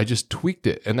sandwich. I just tweaked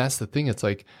it. And that's the thing. It's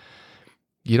like,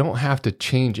 you don't have to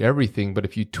change everything, but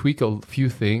if you tweak a few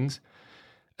things.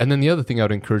 And then the other thing I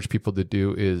would encourage people to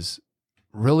do is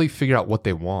really figure out what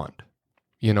they want.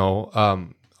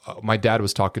 My dad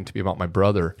was talking to me about my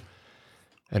brother,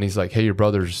 and he's like, hey, your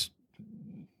brother's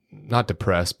not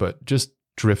depressed, but just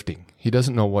drifting. He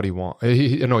doesn't know what he wants.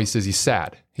 He says he's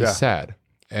sad. He's sad,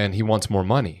 and he wants more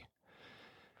money.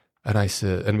 And I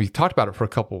said, and we talked about it for a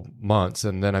couple months,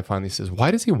 and then I finally says,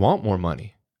 why does he want more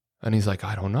money? And he's like,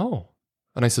 I don't know.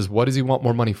 And I says, what does he want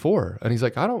more money for? And he's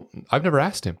like, I've never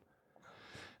asked him.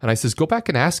 And I says, go back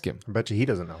and ask him. I bet you he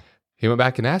doesn't know. He went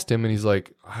back and asked him, and he's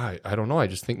like, I don't know. I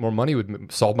just think more money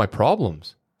would solve my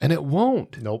problems. And it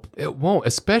won't. Nope. It won't,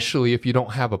 especially if you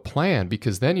don't have a plan,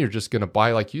 because then you're just going to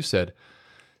buy, like you said,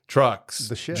 trucks,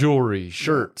 jewelry,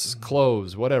 shirts,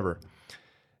 clothes, whatever.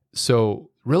 So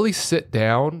really sit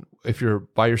down if you're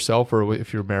by yourself or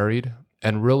if you're married,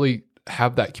 and really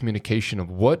have that communication of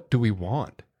what do we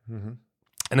want? Mm-hmm.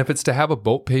 And if it's to have a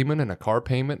boat payment and a car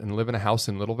payment and live in a house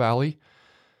in Little Valley,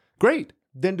 great.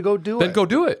 Then go do it. Then go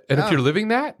do it. And if you're living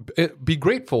that, be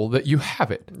grateful that you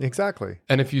have it. Exactly.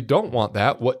 And if you don't want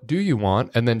that, what do you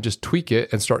want? And then just tweak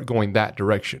it and start going that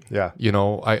direction. Yeah.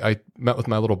 I met with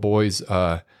my little boys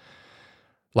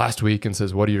last week and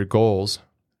says, what are your goals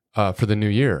for the new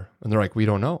year? And they're like, we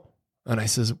don't know. And I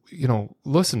says,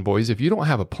 listen, boys, if you don't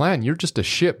have a plan, you're just a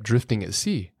ship drifting at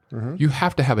sea. Mm-hmm. You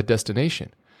have to have a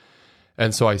destination.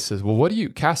 And so I says, well,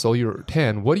 Castle, you're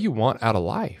 10. What do you want out of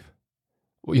life?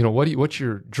 What's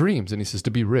your dreams? And he says,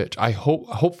 to be rich.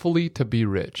 Hopefully to be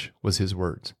rich was his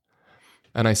words.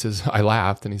 And I says, I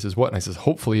laughed, and he says, what? And I says,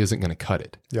 hopefully isn't going to cut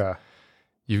it. Yeah.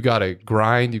 You've got to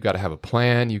grind. You've got to have a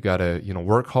plan. You've got to,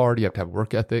 work hard. You have to have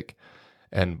work ethic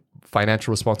and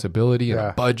financial responsibility and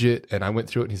a budget. And I went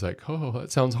through it, and he's like, oh,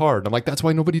 that sounds hard. And I'm like, that's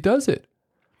why nobody does it.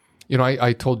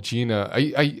 I told Gina,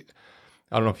 I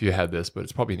don't know if you had this, but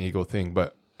it's probably an ego thing.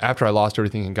 But after I lost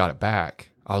everything and got it back,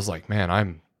 I was like, man,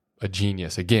 I'm a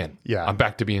genius again. Yeah. I'm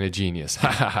back to being a genius.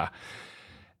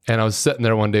 And I was sitting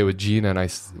there one day with Gina, and I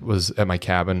was at my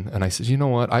cabin, and I said, you know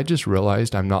what? I just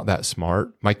realized I'm not that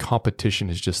smart. My competition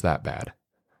is just that bad.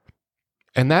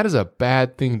 And that is a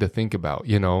bad thing to think about,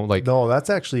 No, that's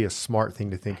actually a smart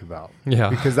thing to think about. Yeah.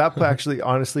 Because that actually,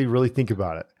 honestly, really think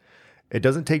about it. It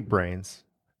doesn't take brains.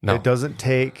 No. It doesn't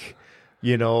take,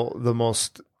 the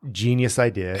most genius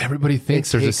idea. Everybody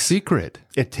thinks there's a secret.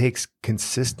 It takes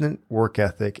consistent work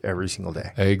ethic every single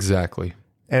day. Exactly.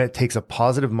 And it takes a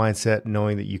positive mindset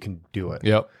knowing that you can do it.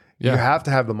 Yep. Yeah. You have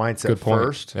to have the mindset Good point.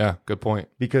 first. Yeah. Good point.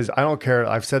 Because I don't care.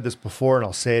 I've said this before and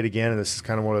I'll say it again. And this is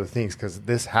kind of one of the things because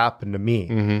this happened to me.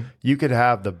 Mm-hmm. You could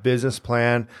have the business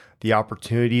plan, the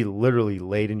opportunity literally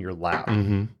laid in your lap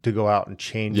to go out and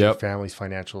change your family's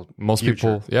financial Most future.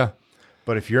 people, yeah.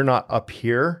 But if you're not up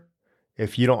here,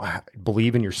 if you don't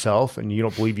believe in yourself and you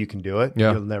don't believe you can do it,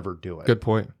 you'll never do it. Good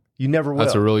point. You never will.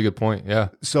 That's a really good point. Yeah.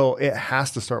 So it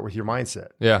has to start with your mindset.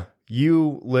 Yeah.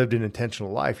 You lived an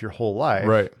intentional life your whole life.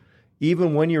 Right.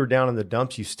 Even when you were down in the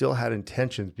dumps, you still had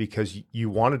intentions because you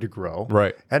wanted to grow.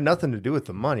 Right. It had nothing to do with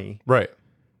the money. Right.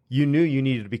 You knew you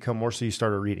needed to become more, so you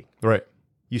started reading. Right.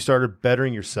 You started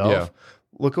bettering yourself. Yeah.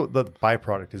 Look at what the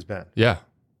byproduct has been. Yeah.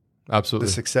 Absolutely.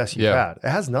 The success you've had. It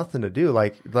has nothing to do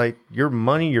like your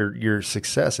money, your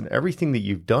success, and everything that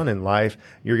you've done in life,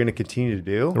 you're going to continue to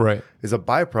do. Right. Is a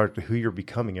byproduct of who you're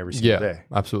becoming every single day.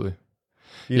 Absolutely.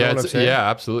 You know what I'm saying? Yeah,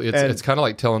 absolutely. It's kind of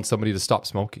like telling somebody to stop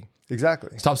smoking.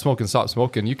 Exactly. Stop smoking.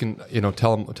 You can,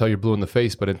 tell you're blue in the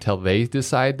face, but until they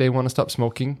decide they want to stop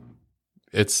smoking,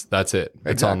 that's it.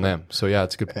 It's on them. So yeah,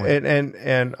 it's a good point.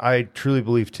 And I truly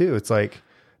believe too, it's like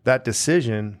that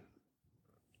decision,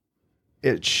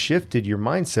 it shifted your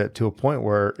mindset to a point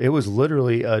where it was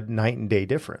literally a night and day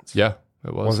difference. Yeah,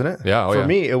 it was. Wasn't it? Yeah. For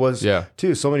me, it was Yeah.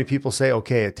 too. So many people say,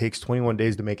 okay, it takes 21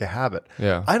 days to make a habit.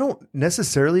 Yeah. I don't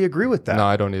necessarily agree with that. No,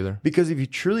 I don't either. Because if you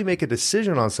truly make a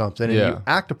decision on something and you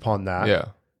act upon that,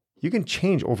 you can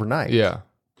change overnight. Yeah.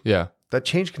 Yeah. That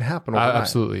change can happen overnight.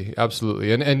 Absolutely.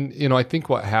 Absolutely. And I think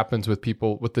what happens with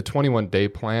people with the 21-day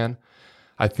plan,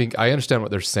 I think I understand what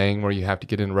they're saying where you have to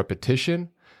get in repetition.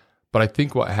 But I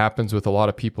think what happens with a lot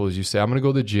of people is you say, I'm going to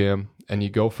go to the gym, and you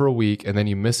go for a week and then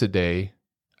you miss a day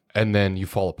and then you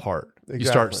fall apart. Exactly. You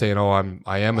start saying,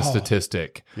 I am a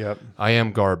statistic. Yep. I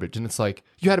am garbage. And it's like,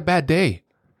 you had a bad day.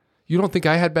 You don't think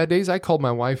I had bad days? I called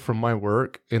my wife from my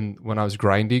work when I was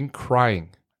grinding,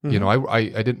 crying. Mm-hmm.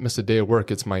 I didn't miss a day of work.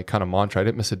 It's my kind of mantra. I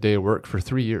didn't miss a day of work for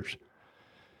 3 years.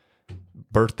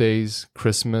 Birthdays,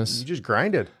 Christmas. You just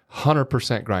grinded.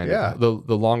 100% grinded. Yeah.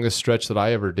 The longest stretch that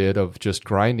I ever did of just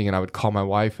grinding, and I would call my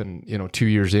wife and, 2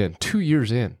 years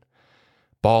in,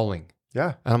 bawling.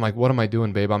 Yeah. And I'm like, what am I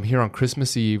doing, babe? I'm here on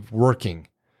Christmas Eve working.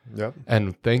 Yep.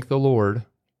 And thank the Lord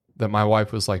that my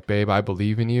wife was like, babe, I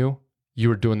believe in you. You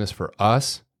were doing this for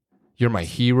us. You're my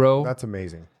hero. That's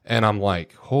amazing. And I'm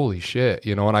like, holy shit,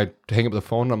 and I hang up the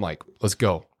phone and I'm like, let's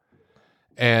go.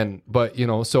 But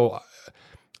so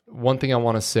one thing I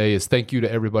want to say is thank you to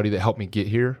everybody that helped me get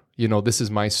here. This is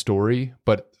my story,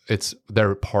 but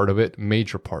they're part of it,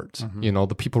 major parts. Mm-hmm.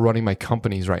 The people running my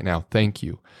companies right now, thank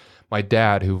you. My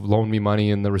dad who loaned me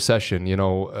money in the recession,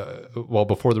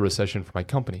 before the recession for my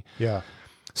company. Yeah.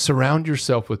 Surround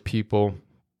yourself with people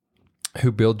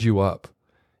who build you up,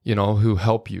 who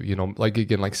help you, like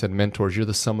I said, mentors. You're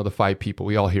the sum of the 5 people.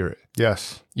 We all hear it.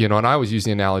 Yes. And I always use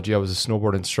the analogy. I was a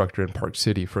snowboard instructor in Park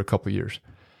City for a couple of years.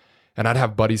 And I'd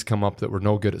have buddies come up that were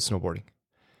no good at snowboarding.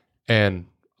 And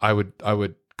I would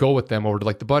go with them over to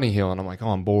like the bunny hill. And I'm like,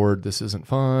 I'm bored. This isn't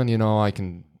fun. I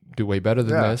can do way better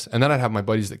than this. And then I'd have my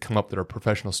buddies that come up that are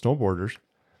professional snowboarders.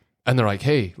 And they're like,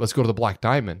 hey, let's go to the Black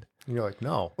Diamond. And you're like,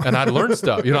 no. And I'd learn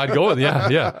stuff. I'd go with,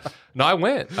 yeah. No, I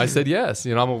went. I said yes.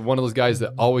 I'm one of those guys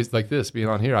that always like this, being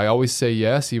on here. I always say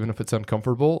yes, even if it's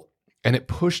uncomfortable. And it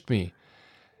pushed me.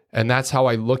 And that's how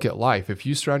I look at life. If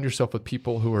you surround yourself with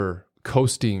people who are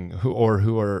coasting,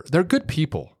 they're good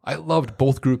people. I loved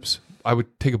both groups. I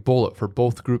would take a bullet for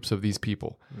both groups of these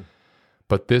people.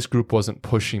 But this group wasn't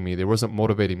pushing me. They wasn't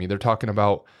motivating me. They're talking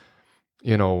about,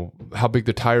 how big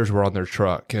the tires were on their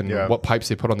truck and what pipes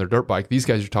they put on their dirt bike. These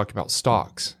guys are talking about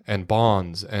stocks and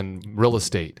bonds and real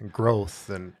estate. And growth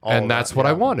and all And that's what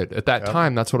I wanted. At that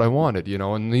time, that's what I wanted,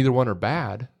 and neither one are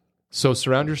bad. So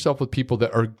surround yourself with people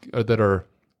that are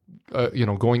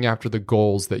going after the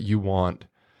goals that you want.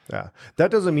 Yeah.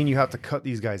 That doesn't mean you have to cut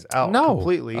these guys out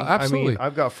completely. Absolutely.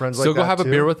 I've got friends like that. So go that have too.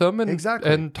 a beer with them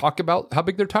and talk about how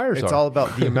big their tires are. It's all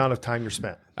about the amount of time you're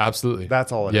spent. Absolutely.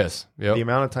 That's all it is. Yep. The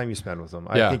amount of time you spend with them.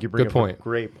 I think you bring up a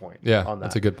great point on that.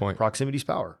 That's a good point. Proximity's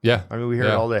power. Yeah. We hear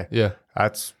it all day. Yeah.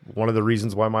 That's one of the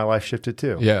reasons why my life shifted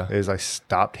too. Yeah. Is I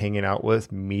stopped hanging out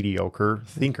with mediocre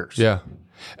thinkers. Yeah.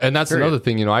 And that's another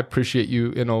thing, I appreciate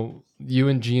you, you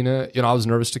and Gina, I was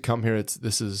nervous to come here.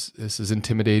 This is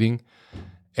intimidating.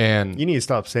 And you need to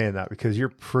stop saying that because you're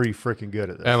pretty freaking good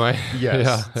at this. Am I?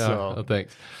 Yes. Yeah. Oh,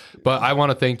 thanks. But I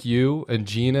want to thank you and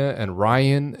Gina and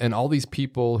Ryan and all these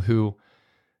people who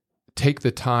take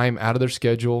the time out of their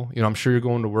schedule. I'm sure you're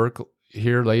going to work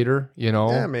here later,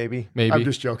 Yeah, maybe. I'm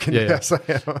just joking. Yeah, yes, I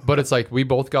am. But it's like we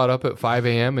both got up at 5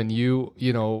 a.m. and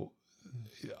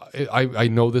I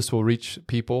know this will reach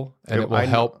people and it will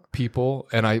help people.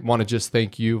 And I want to just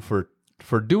thank you for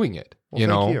for doing it. Well,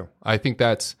 thank you. I think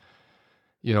that's,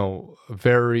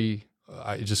 very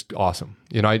just awesome.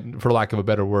 For lack of a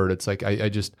better word, it's like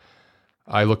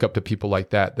I look up to people like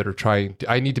that are trying to,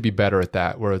 I need to be better at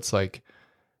that, where it's like,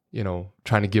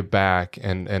 trying to give back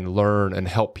and learn and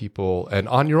help people and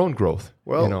on your own growth.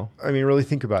 Well, I mean, really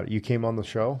think about it. You came on the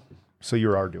show, so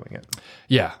you are doing it.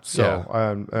 Yeah.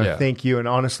 So thank you. And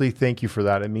honestly, thank you for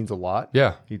that. It means a lot.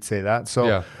 Yeah. You'd say that.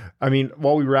 So, I mean,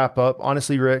 while we wrap up,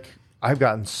 honestly, Rick, I've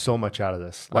gotten so much out of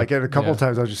this. Like a couple of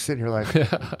times I was just sitting here like,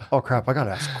 oh crap, I got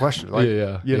to ask a question. Like,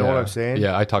 you know what I'm saying?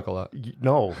 Yeah. I talk a lot.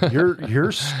 No,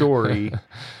 your story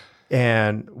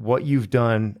and what you've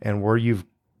done and what you've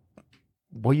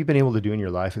been able to do in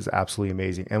your life is absolutely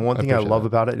amazing. And one thing I love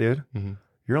about it, dude,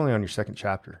 you're only on your second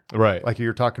chapter. Right. Like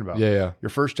you're talking about. Yeah. Your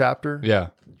first chapter. Yeah.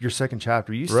 Your second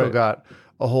chapter. You still got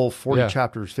a whole 40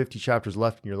 chapters, 50 chapters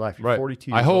left in your life. You're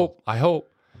 42 years old. I hope.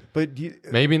 But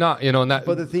maybe not, and that.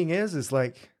 But the thing is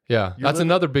like, that's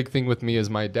another big thing with me is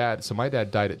my dad. So my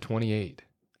dad died at 28.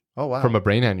 Oh wow! From a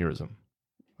brain aneurysm.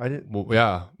 I didn't. Well,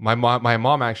 yeah, my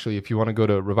mom actually. If you want to go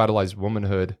to Revitalized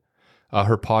Womanhood,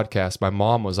 her podcast, my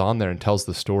mom was on there and tells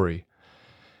the story.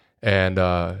 And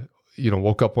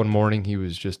woke up one morning, he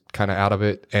was just kind of out of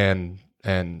it, and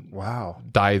wow,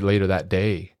 died later that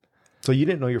day. So you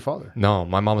didn't know your father? No,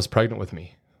 my mom was pregnant with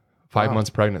me. 5 months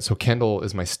pregnant. So Kendall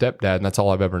is my stepdad, and that's all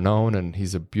I've ever known. And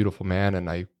he's a beautiful man,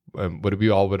 and we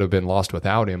all would have been lost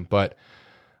without him. But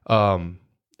I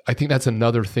think that's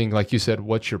another thing. Like you said,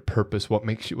 what's your purpose? What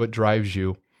makes you? What drives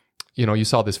you? You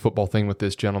saw this football thing with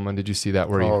this gentleman. Did you see that?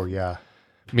 Yeah.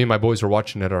 Me and my boys were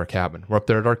watching at our cabin. We're up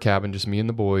there at our cabin, just me and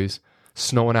the boys,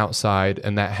 snowing outside,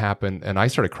 and that happened. And I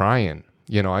started crying.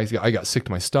 I got sick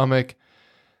to my stomach.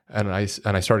 And I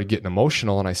started getting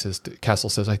emotional, and Castle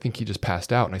says, I think he just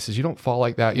passed out. And I says, you don't fall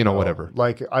like that, whatever.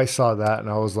 Like I saw that and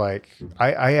I was like,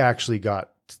 I actually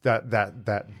got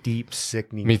that deep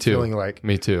sickening feeling like,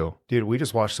 me too, dude, we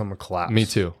just watched someone collapse. Me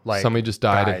too. Like somebody just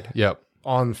died. Yep.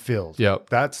 On the field. Yep.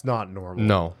 That's not normal.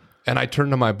 No. And I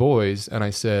turned to my boys and I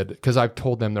said, because I've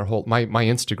told them my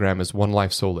Instagram is One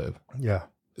Life So Live. Yeah.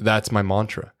 That's my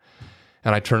mantra.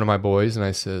 And I turned to my boys and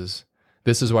I says,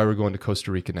 this is why we're going to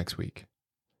Costa Rica next week.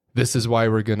 This is why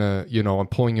we're going to, I'm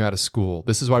pulling you out of school.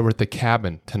 This is why we're at the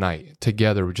cabin tonight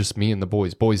together with just me and the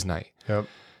boys night. Yep.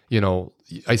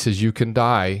 I says, you can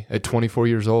die at 24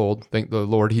 years old. Thank the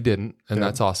Lord he didn't. And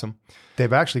that's awesome.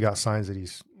 They've actually got signs that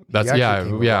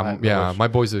My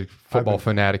boy's a football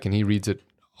fanatic and he reads it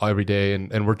every day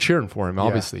and we're cheering for him,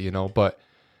 obviously, but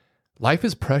life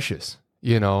is precious,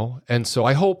 And so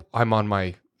I hope I'm on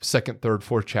my second, third,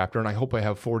 fourth chapter, and I hope I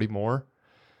have 40 more.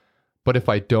 But if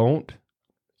I don't,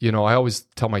 I always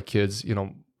tell my kids,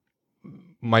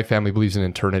 my family believes in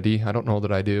eternity. I don't know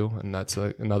that I do, and that's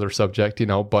another subject,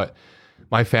 but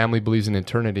my family believes in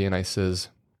eternity, and I says,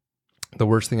 the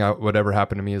worst thing that would ever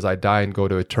happen to me is I die and go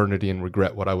to eternity and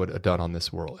regret what I would have done on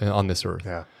this world, on this earth.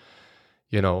 Yeah.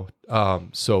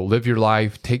 So live your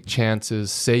life, take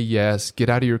chances, say yes, get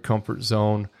out of your comfort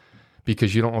zone,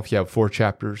 because you don't know if you have 4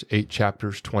 chapters, 8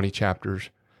 chapters, 20 chapters.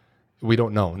 We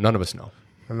don't know. None of us know.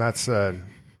 And that's...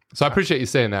 So I appreciate you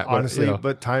saying that. Honestly,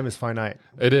 but time is finite.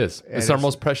 It is. It's our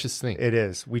most precious thing. It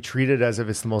is. We treat it as if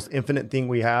it's the most infinite thing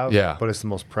we have, but it's the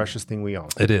most precious thing we own.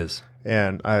 It is.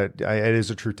 And it is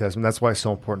a true testament. That's why it's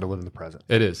so important to live in the present.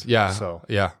 It is. Yeah. So,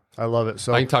 yeah. I love it.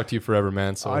 So I can talk to you forever,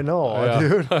 man. So I know,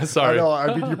 dude. Sorry. I know.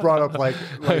 I mean, you brought up like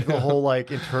the whole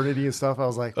eternity and stuff. I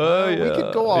was like, we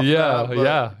could go off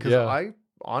that. Because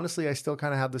I still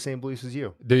kind of have the same beliefs as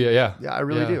you. Do you? Yeah. Yeah, I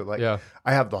really do.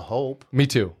 I have the hope. Me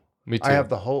too. I have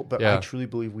the hope, but I truly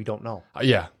believe we don't know.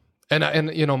 Yeah. And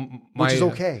which is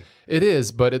okay. It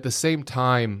is, but at the same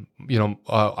time,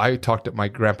 I talked at my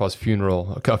grandpa's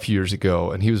funeral a few years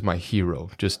ago, and he was my hero,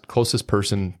 just closest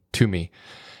person to me.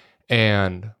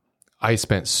 And I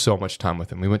spent so much time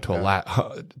with him. We went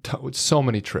to so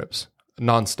many trips,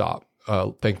 nonstop.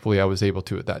 Thankfully, I was able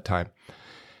to at that time.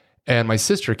 And my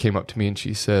sister came up to me and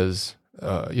she says,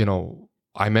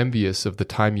 I'm envious of the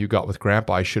time you got with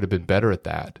Grandpa. I should have been better at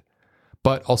that,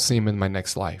 but I'll see him in my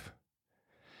next life.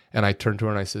 And I turned to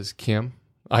her and I says, Kim,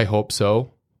 I hope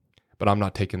so, but I'm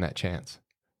not taking that chance.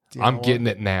 I'm getting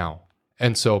it now.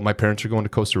 And so my parents are going to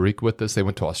Costa Rica with us. They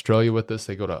went to Australia with us.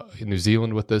 They go to New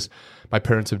Zealand with us. My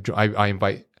parents I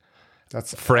invite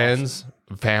friends,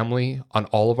 family on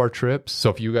all of our trips. So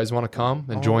if you guys want to come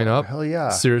and join up, hell yeah.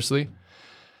 Seriously,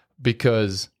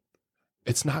 because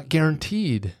it's not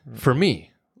guaranteed for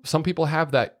me. Some people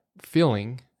have that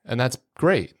feeling and that's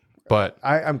great, but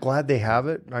I'm glad they have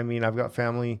it. I mean, I've got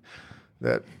family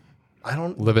that I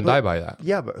don't live and die by that.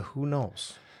 Yeah, but who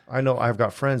knows? I know I've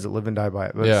got friends that live and die by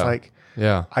it, but it's like,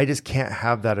 Yeah. I just can't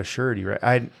have that assurity, right?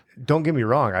 I don't get me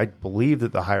wrong. I believe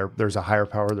that there's a higher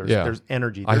power. There's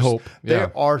energy. I hope.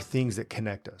 There are things that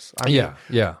connect us. I mean,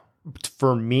 yeah.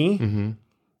 For me,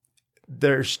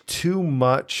 there's too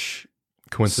much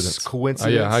coincidence.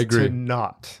 I agree. To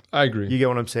not. I agree. You get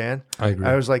what I'm saying? I agree.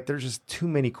 I was like, there's just too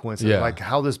many coincidences. Yeah. Like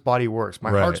how this body works.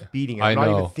 My heart's beating. I'm not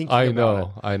even thinking about it.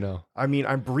 I know. I mean,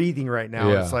 I'm breathing right now.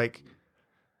 Yeah. It's like,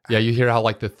 yeah, you hear how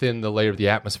like the thin the layer of the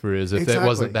atmosphere is. If it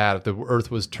wasn't that, if the Earth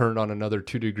was turned on another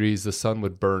 2 degrees, the sun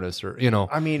would burn us, or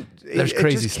I mean, there's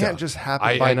crazy just stuff. Can't just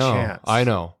happen by chance. I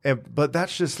know. But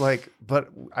that's just like, but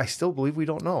I still believe we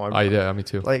don't know. Yeah, me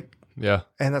too. Like, yeah,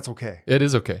 and that's okay. It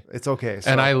is okay. It's okay.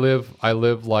 So, and I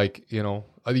live like, you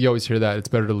always hear that it's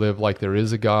better to live like there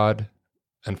is a God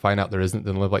and find out there isn't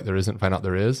than live like there isn't and find out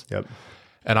there is. Yep.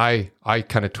 And I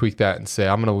kind of tweak that and say,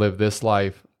 I'm going to live this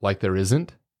life like there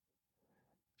isn't,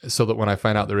 so that when I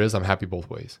find out there is, I'm happy both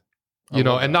ways,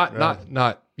 and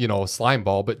not slime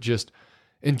ball, but just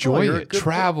enjoy it,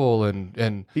 travel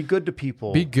and be good to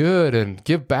people, be good and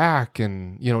give back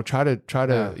and, try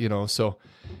to, so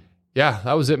yeah,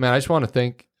 that was it, man. I just want to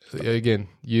thank again,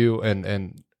 you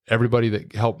and everybody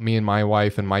that helped me and my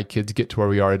wife and my kids get to where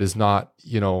we are. It is not,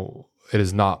 it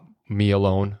is not me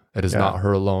alone. It is not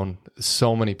her alone.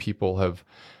 So many people have,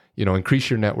 increase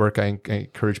your network. I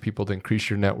encourage people to increase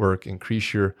your network,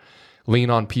 lean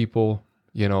on people.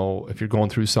 If you're going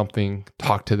through something,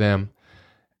 talk to them.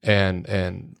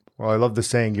 And well, I love the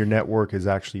saying, your network is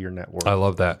actually your net worth. I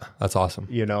love that. That's awesome.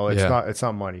 It's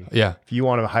not money. Yeah. If you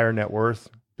want a higher net worth,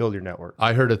 build your network.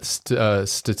 I heard a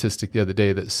statistic the other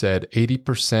day that said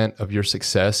 80% of your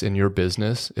success in your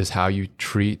business is how you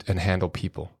treat and handle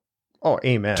people. Oh,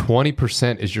 amen.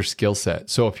 20% is your skill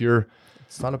set. So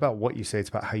it's not about what you say, it's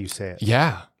about how you say it.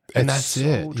 Yeah. And that's so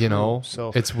it, true.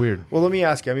 So it's weird. Well, let me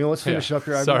ask you. I mean, let's finish it up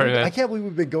here. Sorry, man. I can't believe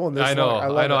we've been going this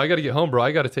long. I know. I got to get home, bro.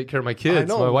 I got to take care of my kids. I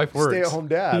know. My wife works. Stay-at-home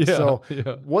dad.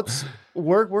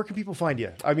 Where can people find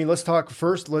you? I mean, let's talk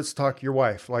your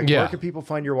wife. Like, where can people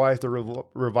find your wife? The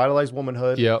Revitalized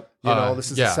Womanhood. Yep.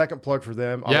 This is the second plug for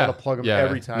them. I want to plug them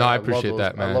every time. No, I appreciate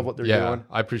that, man. I love what they're doing.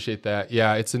 I appreciate that.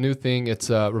 Yeah, it's a new thing. It's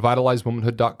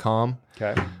revitalizedwomanhood.com.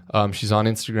 Okay. She's on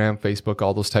Instagram, Facebook,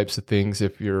 all those types of things.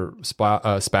 If you're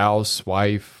spouse,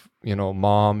 wife,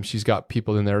 mom, she's got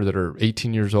people in there that are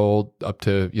 18 years old up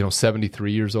to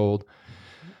 73 years old.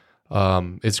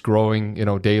 It's growing,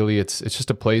 daily. It's just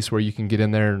a place where you can get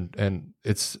in there and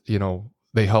it's,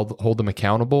 they hold them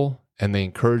accountable and they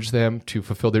encourage them to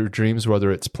fulfill their dreams,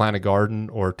 whether it's plant a garden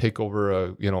or take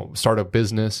over start a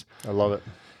business. I love it.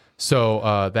 So,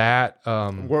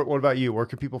 what about you? Where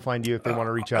can people find you if they want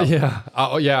to reach out?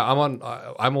 I'm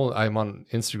on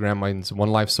Instagram. Mine's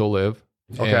One Life So Live.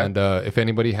 Okay. And if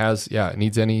anybody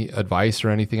needs any advice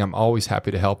or anything, I'm always happy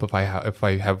to help if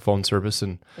I have phone service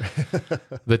and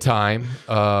the time.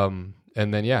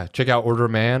 And then check out Order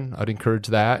of Man. I'd encourage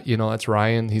that. That's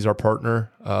Ryan. He's our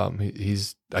partner. I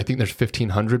think there's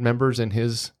 1,500 members in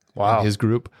his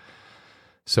group.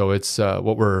 So it's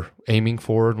what we're aiming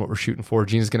for and what we're shooting for.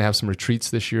 Gina's going to have some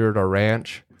retreats this year at our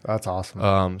ranch. That's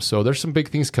awesome. So there's some big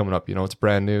things coming up. It's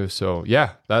brand new. So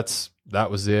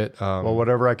that was it. Well,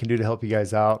 whatever I can do to help you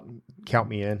guys out, count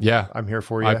me in. Yeah. I'm here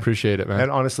for you. I appreciate it, man.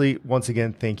 And honestly, once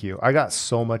again, thank you. I got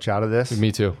so much out of this.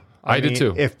 Me too. I did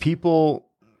too. If people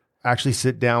actually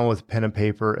sit down with pen and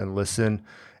paper and listen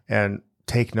and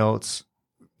take notes,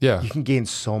 you can gain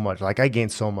so much. Like I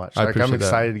gained so much. I'm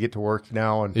excited to get to work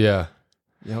now and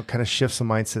kind of shift some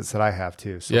mindsets that I have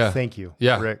too. So thank you,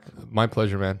 Rick. My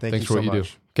pleasure, man. Thanks for what you do.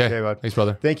 Okay, bud. Thanks,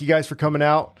 brother. Thank you guys for coming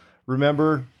out.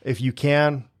 Remember, if you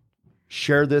can,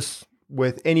 share this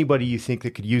with anybody you think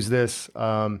that could use this.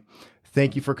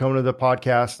 Thank you for coming to the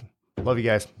podcast. Love you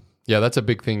guys. Yeah, that's a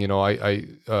big thing. I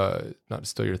not to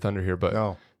steal your thunder here,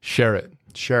 but share it.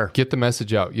 Get the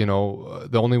message out. The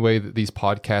only way that these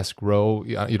podcasts grow,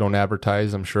 you don't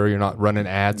advertise. I'm sure you're not running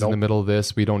ads in the middle of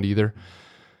this. We don't either.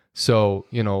 So,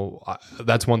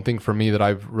 that's one thing for me that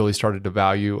I've really started to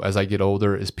value as I get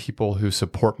older is people who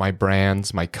support my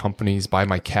brands, my companies, buy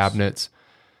my cabinets.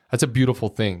 That's a beautiful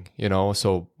thing,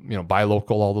 so, buy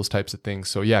local, all those types of things.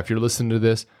 So if you're listening to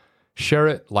this, share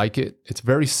it, like it. It's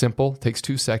very simple. It takes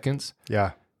 2 seconds.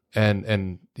 Yeah.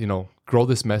 And grow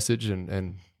this message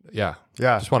and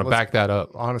just want to back that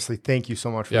up. Honestly, thank you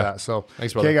so much for that. So,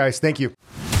 thanks, brother. Okay, guys, thank you.